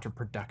also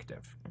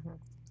counterproductive.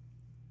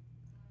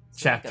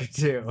 Chapter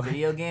 2.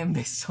 Video game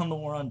based on the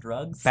war on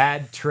drugs?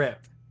 Bad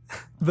Trip.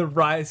 The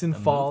rise and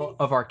fall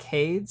of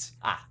arcades,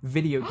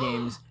 video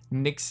games,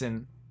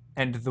 Nixon,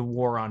 and the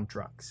war on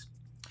drugs.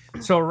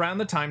 So around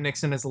the time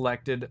Nixon is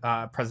elected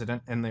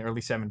president in the early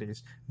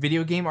 70s,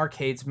 video game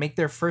arcades make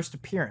their first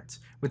appearance,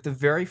 with the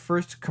very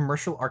first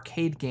commercial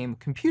arcade game,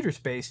 Computer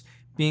Space,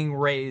 being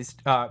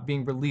released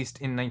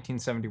in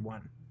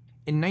 1971.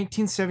 In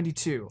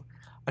 1972,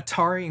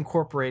 Atari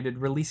Incorporated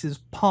releases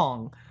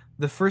Pong,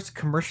 the first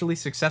commercially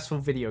successful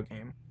video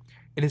game.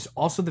 It is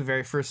also the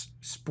very first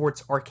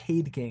sports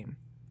arcade game.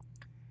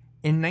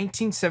 In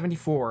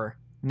 1974,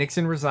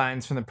 Nixon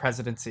resigns from the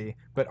presidency,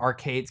 but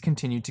arcades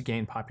continued to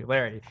gain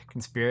popularity.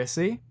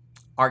 Conspiracy?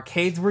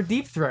 Arcades were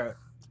Deep Throat.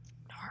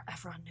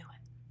 Everyone knew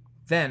it.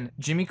 Then,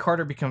 Jimmy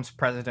Carter becomes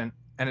president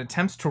and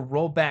attempts to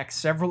roll back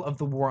several of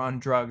the war on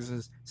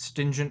drugs'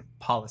 stringent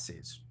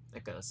policies.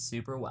 It goes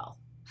super well.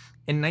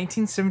 In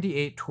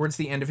 1978, towards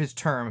the end of his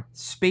term,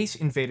 Space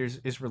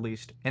Invaders is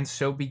released, and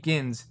so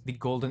begins the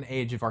golden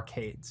age of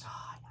arcades.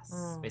 Ah,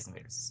 yes. Space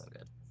Invaders is so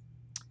good.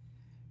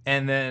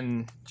 And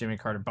then Jimmy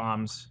Carter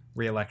bombs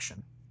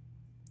re-election.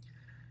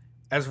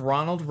 As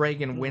Ronald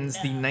Reagan wins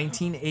the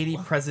 1980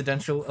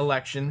 presidential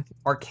election,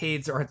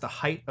 arcades are at the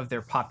height of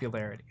their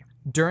popularity.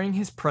 During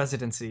his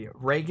presidency,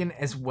 Reagan,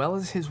 as well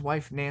as his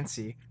wife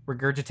Nancy,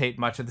 regurgitate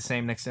much of the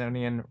same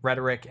Nixonian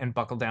rhetoric and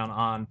buckle down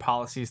on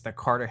policies that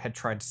Carter had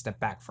tried to step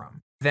back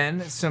from.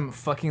 Then some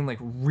fucking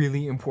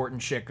really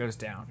important shit goes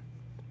down.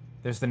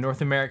 There's the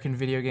North American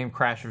video game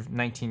crash of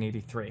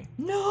 1983.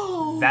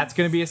 No! That's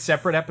going to be a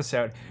separate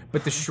episode,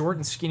 but the short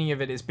and skinny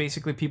of it is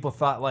basically people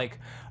thought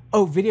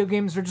oh, video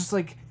games are just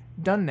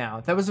done now.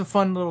 That was a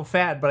fun little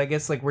fad, but I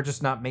guess we're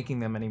just not making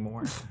them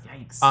anymore.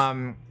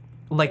 Yikes.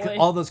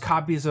 All those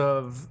copies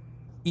of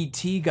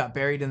E.T. got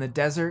buried in the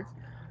desert.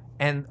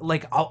 And,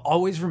 I'll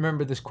always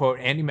remember this quote.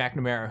 Andy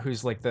McNamara,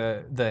 who's,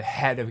 the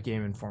head of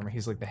Game Informer,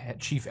 he's, the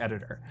chief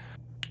editor,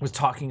 was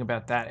talking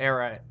about that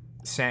era,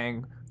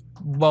 saying,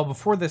 well,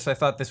 before this, I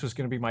thought this was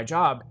going to be my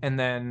job. And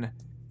then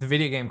the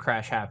video game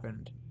crash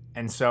happened.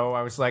 And so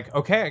I was like,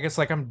 okay, I guess,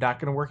 I'm not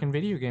going to work in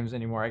video games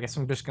anymore. I guess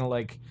I'm just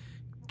going to,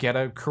 get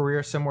a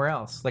career somewhere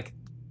else.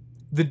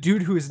 The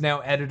dude who is now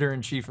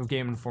editor-in-chief of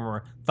Game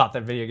Informer thought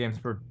that video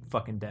games were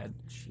fucking dead.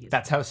 Jeez.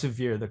 That's how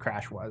severe the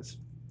crash was.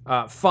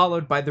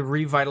 Followed by the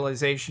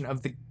revitalization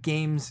of the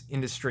games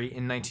industry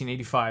in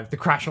 1985. The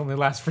crash only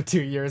lasts for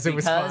 2 years. It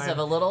was fine. Because of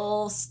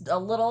a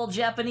little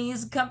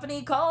Japanese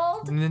company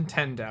called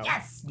Nintendo.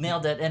 Yes,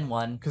 nailed it in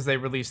one. Because they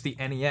released the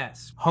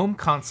NES. Home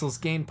consoles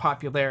gained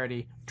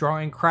popularity,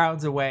 drawing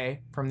crowds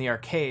away from the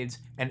arcades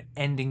and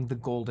ending the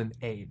golden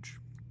age.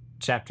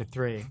 Chapter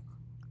 3.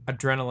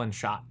 Adrenaline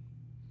Shot.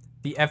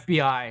 The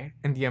FBI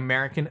and the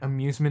American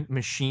Amusement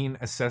Machine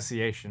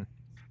Association.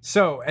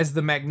 So, as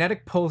the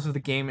magnetic poles of the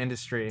game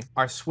industry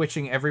are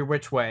switching every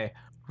which way,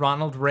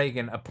 Ronald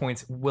Reagan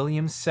appoints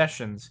William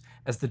Sessions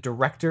as the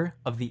director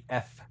of the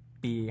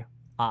FBI.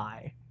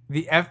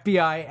 The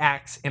FBI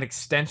acts an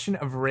extension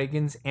of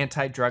Reagan's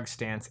anti-drug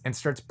stance and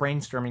starts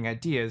brainstorming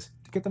ideas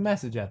to get the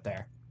message out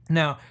there.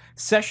 Now,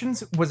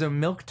 Sessions was a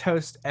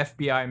milquetoast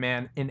FBI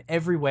man in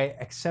every way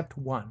except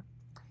one.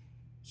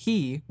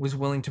 He was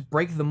willing to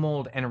break the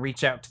mold and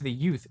reach out to the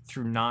youth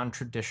through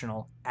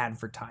non-traditional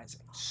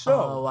advertising.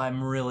 So,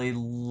 I'm really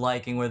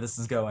liking where this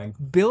is going.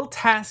 Bill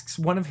tasks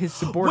one of his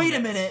subordinates, Wait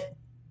a minute!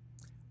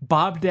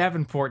 Bob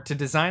Davenport, to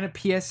design a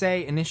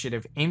PSA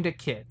initiative aimed at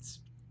kids.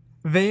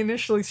 They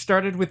initially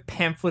started with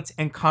pamphlets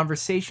and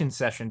conversation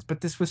sessions,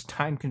 but this was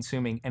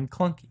time-consuming and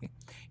clunky.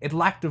 It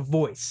lacked a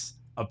voice,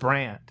 a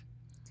brand.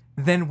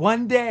 Then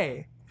one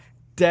day,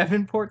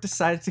 Davenport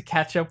decided to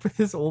catch up with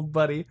his old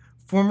buddy,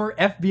 former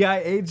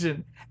FBI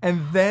agent,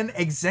 and then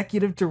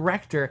executive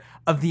director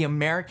of the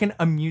American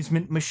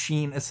Amusement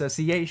Machine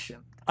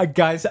Association.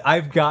 Guys,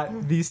 I've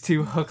got these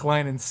two hook,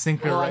 line, and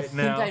sinker now. I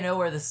think I know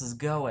where this is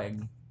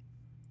going.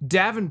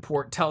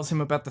 Davenport tells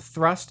him about the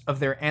thrust of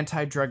their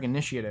anti-drug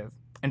initiative,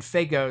 and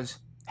Faye goes,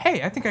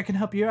 "Hey, I think I can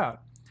help you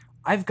out.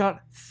 I've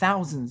got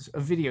thousands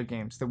of video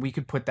games that we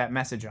could put that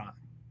message on."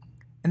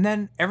 And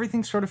then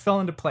everything sort of fell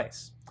into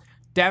place.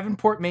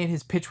 Davenport made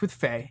his pitch with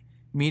Faye,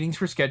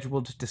 meetings were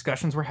scheduled,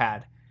 discussions were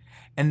had,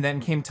 and then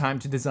came time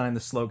to design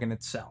the slogan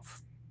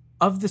itself.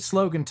 Of the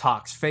slogan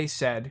talks, Faye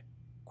said,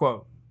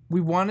 quote,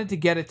 "We wanted to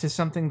get it to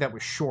something that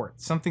was short,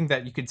 something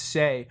that you could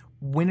say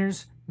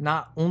winners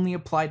not only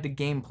applied to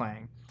game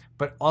playing,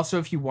 but also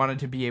if you wanted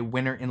to be a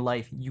winner in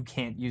life, you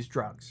can't use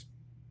drugs."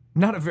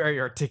 Not a very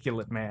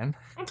articulate man.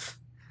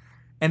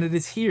 And it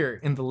is here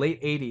in the late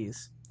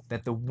 80s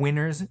that the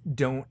Winners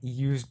Don't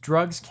Use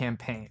Drugs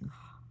campaign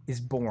is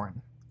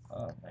born.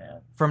 Oh,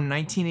 man. From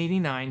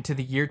 1989 to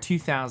the year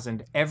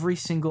 2000, every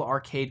single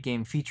arcade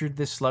game featured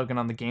this slogan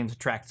on the game's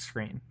attract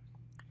screen.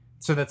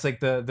 So that's like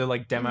the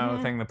like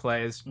demo thing that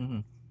plays.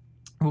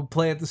 Mm-hmm. Will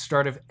play at the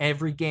start of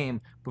every game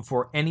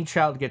before any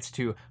child gets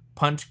to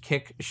punch,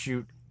 kick,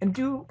 shoot, and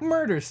do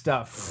murder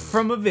stuff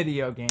from a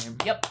video game.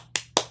 Yep.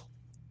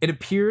 It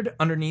appeared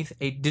underneath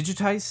a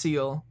digitized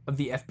seal of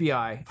the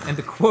FBI, and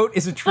the quote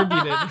is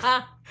attributed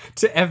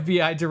to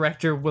FBI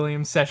Director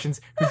William Sessions,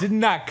 who did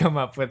not come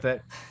up with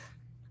it.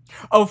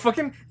 Oh,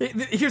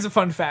 here's a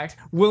fun fact.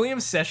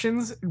 William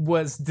Sessions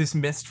was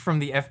dismissed from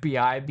the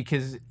FBI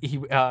because he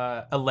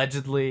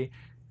allegedly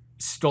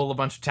stole a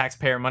bunch of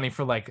taxpayer money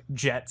for, like,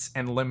 jets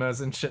and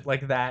limos and shit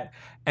like that.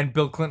 And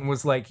Bill Clinton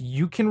was like,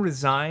 "You can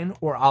resign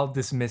or I'll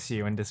dismiss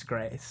you in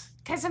disgrace."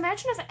 Guys,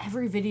 imagine if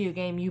every video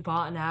game you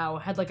bought now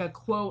had, like, a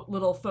quote,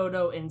 little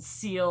photo, and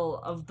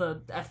seal of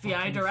the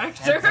FBI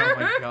director. Oh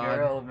my god.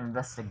 Bureau of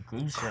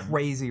Investigation.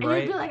 Crazy, And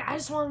right? you'd be like, I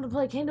just wanted to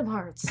play Kingdom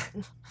Hearts.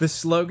 The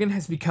slogan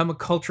has become a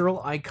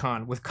cultural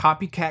icon, with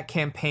copycat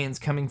campaigns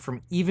coming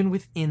from even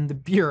within the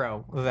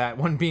Bureau. That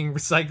one being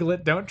 "Recycle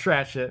it, don't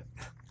trash it."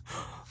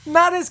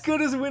 Not as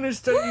good as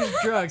 "Winners Don't Use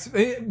Drugs."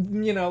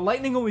 You know,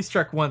 lightning only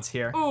struck once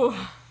here. Ooh.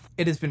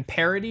 It has been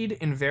parodied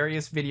in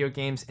various video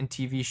games and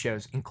TV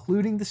shows,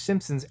 including The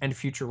Simpsons and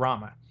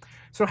Futurama.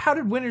 So how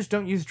did "Winners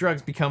Don't Use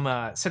Drugs" become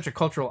such a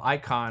cultural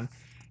icon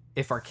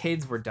if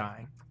arcades were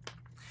dying?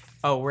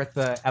 Oh, we're at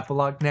the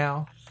epilogue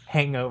now.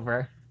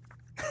 Hangover.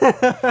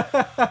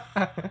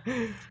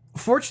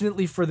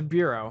 Fortunately for the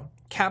Bureau,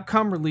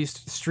 Capcom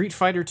released Street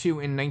Fighter II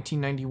in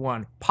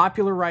 1991,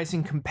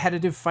 popularizing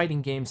competitive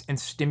fighting games and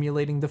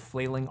stimulating the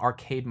flailing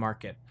arcade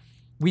market.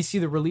 We see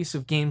the release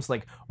of games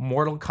like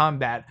Mortal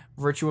Kombat,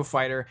 Virtua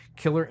Fighter,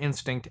 Killer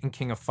Instinct, and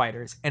King of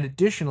Fighters. And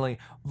additionally,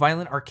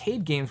 violent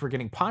arcade games were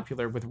getting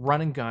popular, with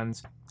run and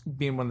guns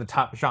being one of the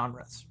top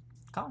genres.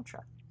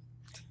 Contra.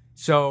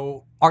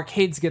 So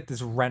arcades get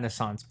this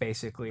renaissance,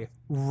 basically,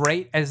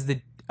 right as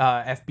the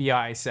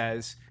FBI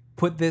says,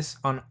 put this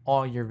on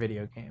all your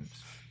video games.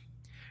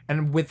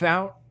 And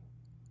without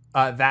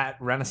that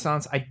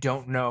renaissance, I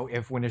don't know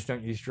if "Winners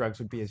Don't Use Drugs"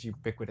 would be as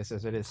ubiquitous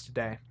as it is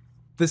today.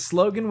 The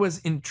slogan was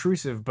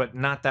intrusive, but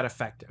not that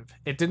effective.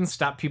 It didn't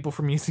stop people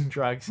from using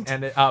drugs,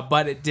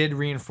 but it did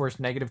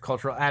reinforce negative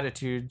cultural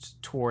attitudes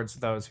towards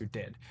those who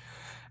did.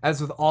 As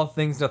with all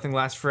things, nothing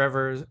lasts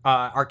forever.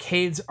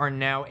 Arcades are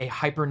now a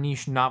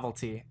hyper-niche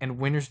novelty, and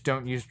 "Winners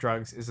Don't Use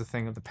Drugs" is a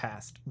thing of the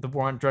past. The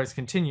war on drugs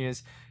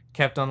continues,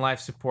 kept on life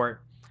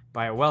support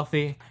by a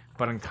wealthy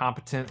but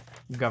incompetent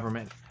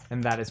government.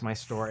 And that is my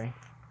story.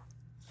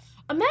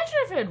 Imagine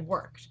if it had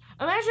worked.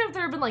 Imagine if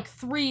there had been, like,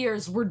 3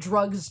 years where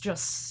drugs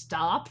just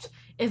stopped,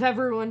 if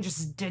everyone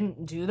just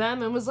didn't do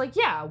them and was like,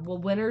 yeah, well,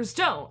 winners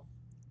don't.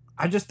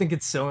 I just think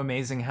it's so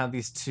amazing how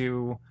these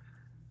two,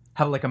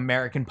 how, like,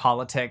 American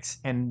politics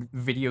and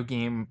video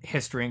game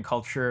history and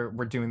culture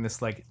were doing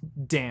this, like,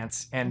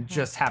 dance and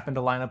just happened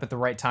to line up at the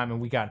right time, and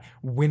we got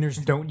 "Winners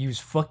Don't Use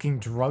Fucking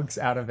Drugs"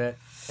 out of it.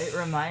 It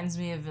reminds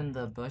me of in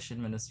the Bush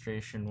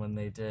administration when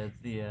they did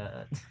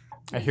the...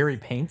 I hear he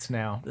paints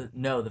now.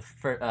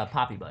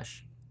 Poppy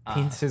Bush.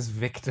 Paints his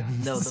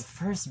victims. No, the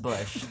first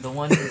Bush. The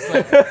one who's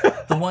like...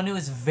 the one who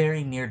was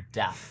very near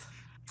death.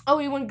 Oh,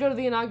 he wouldn't go to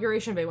the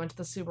inauguration, but he went to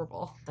the Super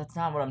Bowl. That's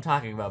not what I'm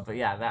talking about, but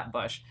yeah, that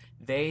Bush.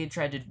 They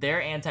tried to...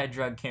 Their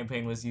anti-drug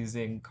campaign was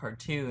using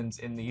cartoons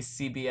in the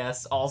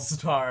CBS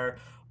All-Star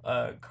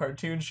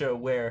cartoon show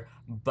where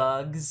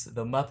Bugs,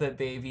 the Muppet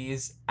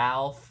Babies,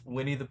 Alf,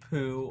 Winnie the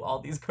Pooh, all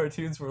these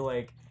cartoons were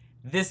like,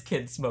 this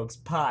kid smokes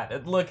pot,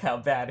 and look how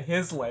bad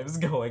his life's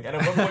going. And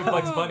at one point,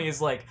 Bugs Bunny is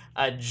like,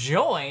 a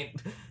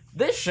joint?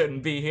 This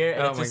shouldn't be here.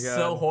 And it's just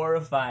so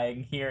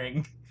horrifying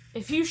hearing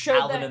if you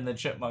showed Alvin that, and the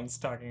Chipmunks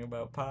talking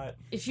about pot.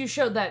 If you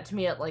showed that to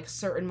me at, like,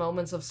 certain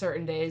moments of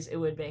certain days, it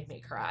would make me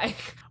cry.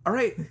 All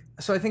right,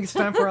 so I think it's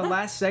time for our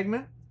last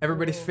segment,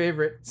 everybody's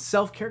favorite,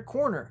 Self-Care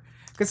Corner.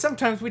 Because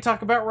sometimes we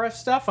talk about rough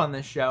stuff on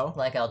this show.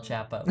 Like El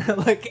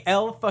Chapo. Like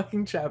El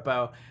fucking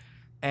Chapo.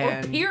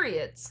 Or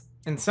periods.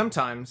 And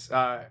sometimes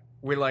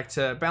we like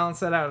to balance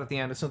that out at the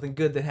end of something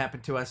good that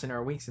happened to us in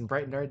our weeks and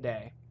brightened our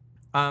day.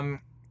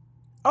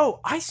 Oh,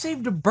 I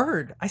saved a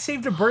bird. I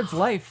saved a bird's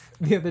life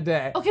the other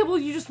day. Okay, well,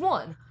 you just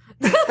won.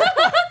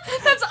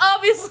 That's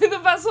obviously the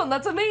best one.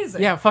 That's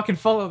amazing. Yeah, fucking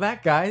follow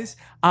that, guys.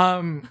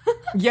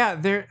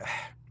 Yeah,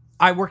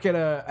 I work at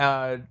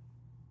a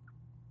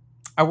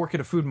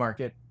food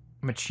market.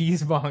 I'm a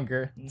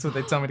cheesemonger. That's what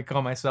they tell me to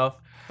call myself.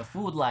 The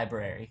food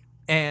library.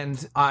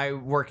 And I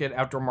work at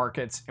outdoor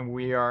markets, and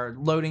we are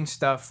loading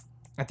stuff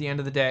at the end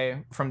of the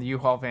day from the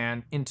U-Haul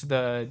van into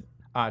the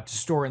to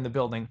store in the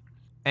building.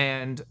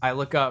 And I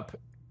look up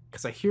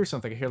because I hear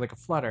something. I hear like a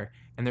flutter,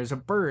 and there's a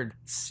bird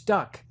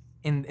stuck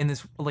in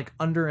this, like,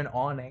 under an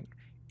awning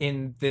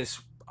in this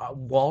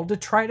wall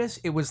detritus.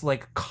 It was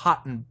like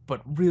cotton,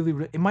 but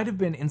really, it might have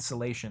been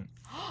insulation.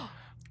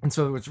 And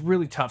so it was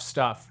really tough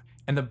stuff.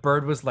 And the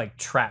bird was like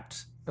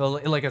trapped,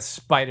 like a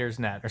spider's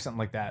net or something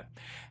like that.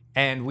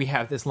 And we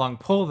have this long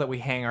pole that we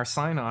hang our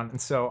sign on. And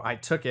so I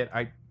took it,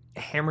 I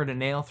hammered a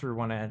nail through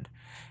one end,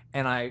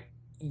 and I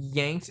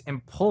yanked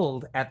and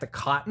pulled at the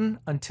cotton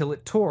until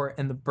it tore,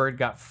 and the bird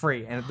got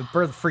free. And the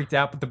bird freaked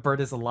out, but the bird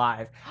is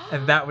alive.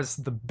 And that was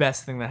the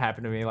best thing that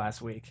happened to me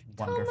last week.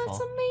 Wonderful. Oh,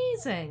 that's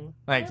amazing.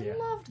 Thank you. I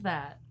loved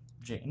that.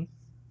 Jane.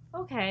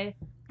 Okay,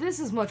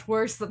 this is much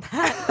worse than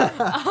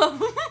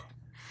that.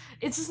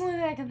 It's just something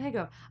that I can think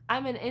of.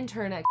 I'm an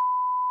intern at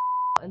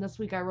and this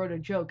week I wrote a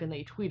joke and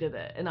they tweeted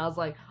it, and I was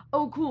like,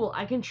 oh cool,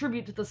 I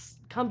contribute to this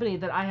company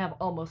that I have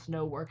almost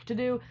no work to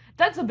do.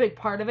 That's a big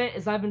part of it,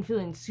 is I've been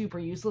feeling super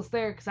useless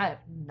there because I have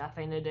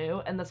nothing to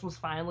do, and this was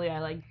finally, I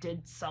like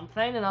did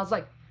something, and I was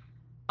like,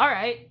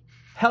 alright,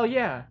 Hell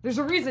yeah. there's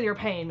a reason you're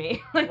paying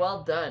me. Like,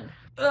 Well done.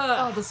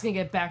 oh, this is gonna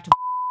get back to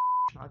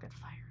and I'll get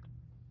fired.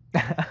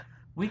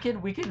 We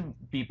can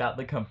beep out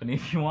the company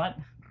if you want.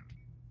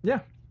 Yeah.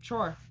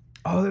 Sure.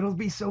 Oh, it'll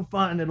be so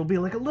fun. It'll be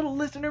like a little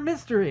listener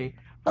mystery.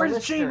 Where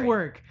does Jane mystery.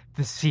 work?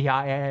 The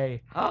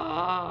CIA.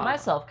 My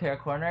self-care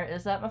corner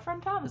is that my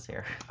friend Tom is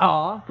here.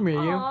 Aw, come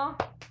here, you. Aw.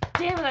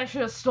 Damn it, I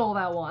should have stole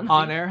that one.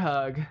 On-air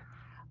hug.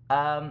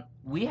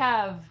 We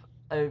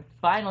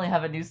finally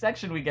have a new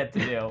section we get to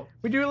do.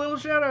 We do a little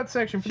shout-out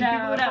section for the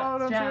people that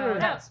followed on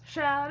Twitter.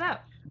 Shout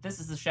out.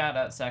 This is the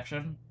shout-out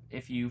section.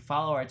 If you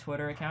follow our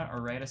Twitter account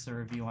or write us a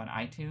review on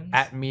iTunes.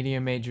 At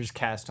Media Majors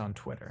Cast on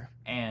Twitter.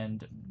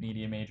 And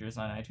Media Majors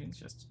on iTunes,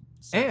 just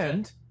search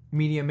And it.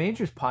 Media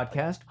Majors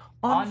Podcast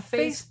on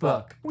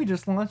Facebook. We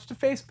just launched a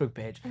Facebook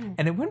page,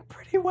 and it went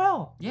pretty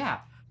well.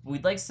 Yeah.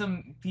 We'd like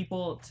some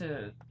people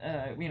to,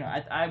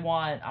 I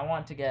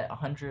want to get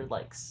 100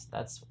 likes.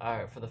 That's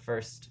for the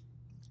first,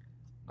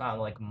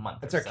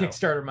 month. That's or our so.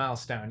 Kickstarter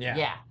milestone, yeah.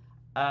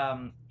 Yeah.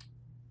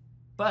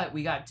 But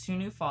we got 2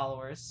 new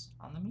followers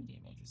on the Media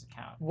Majors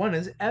account. One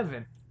is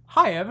Evan.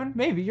 Hi, Evan.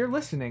 Maybe you're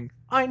listening.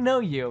 I know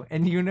you,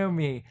 and you know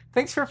me.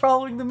 Thanks for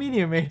following the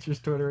Media Majors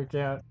Twitter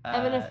account.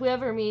 Evan, if we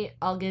ever meet,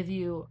 I'll give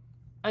you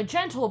a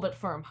gentle but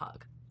firm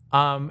hug.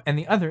 And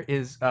the other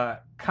is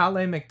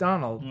Kale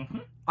McDonald. Mm-hmm.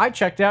 I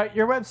checked out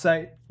your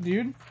website,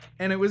 dude,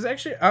 and it was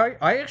actually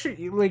I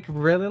actually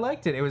really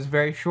liked it. It was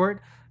very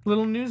short,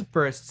 little news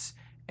bursts,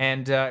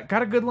 and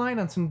got a good line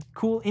on some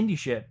cool indie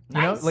shit.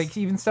 You know, Nice.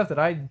 even stuff that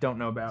I don't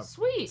know about.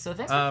 Sweet. So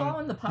thanks for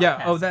following the podcast,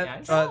 Yeah. Oh,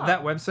 guys.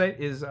 that website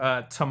is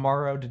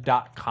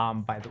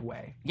tomorrow.com, by the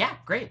way. Yeah,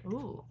 great.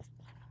 Ooh.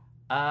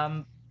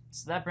 So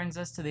that brings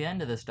us to the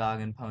end of this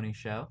Dog and Pony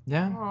show.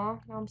 Yeah. Aw,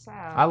 I'm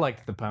sad. I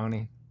liked the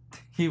pony.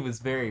 He was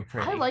very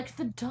pretty. I like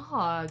the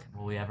dog.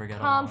 Will we ever get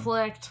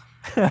Conflict.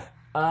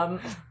 along?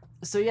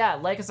 So yeah,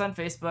 like us on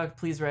Facebook.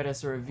 Please write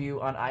us a review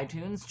on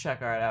iTunes.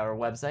 Check out our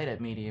website at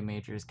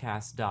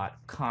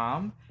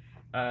MediaMajorsCast.com.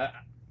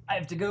 I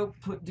have to go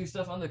do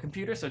stuff on the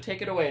computer, so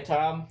take it away,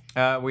 Tom.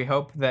 We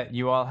hope that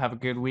you all have a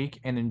good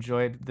week and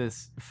enjoyed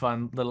this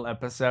fun little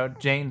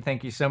episode. Jane,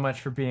 thank you so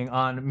much for being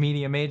on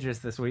Media Majors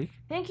this week.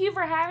 Thank you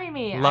for having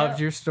me. Loved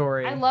your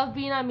story. I love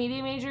being on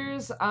Media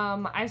Majors.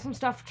 I have some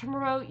stuff to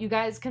promote. You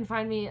guys can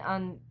find me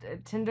on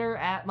Tinder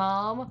at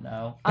Mom.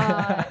 No.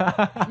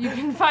 You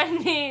can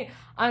find me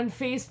on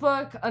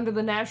Facebook under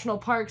the National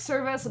Park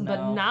Service, but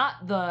No.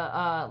 not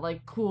the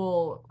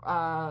cool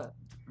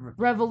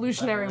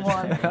revolutionary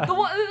one.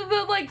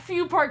 The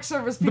few Park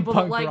Service people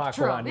that punk like rock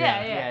Trump. one,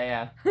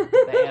 Yeah.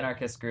 The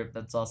anarchist group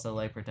that's also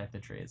like Protect the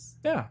Trees.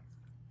 Yeah.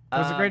 It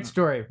was a great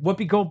story.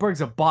 Whoopi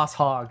Goldberg's a boss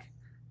hog.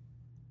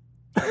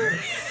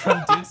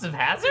 From Dukes of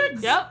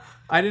Hazzard? Yep.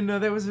 I didn't know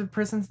that was a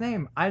person's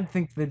name. I'd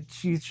think that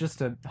she's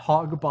just a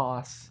hog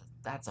boss.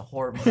 That's a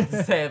horrible thing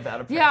to say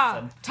about a person.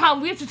 Yeah.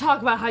 Tom, we have to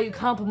talk about how you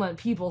compliment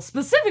people,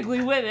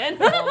 specifically women.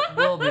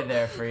 We'll be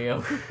there for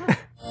you.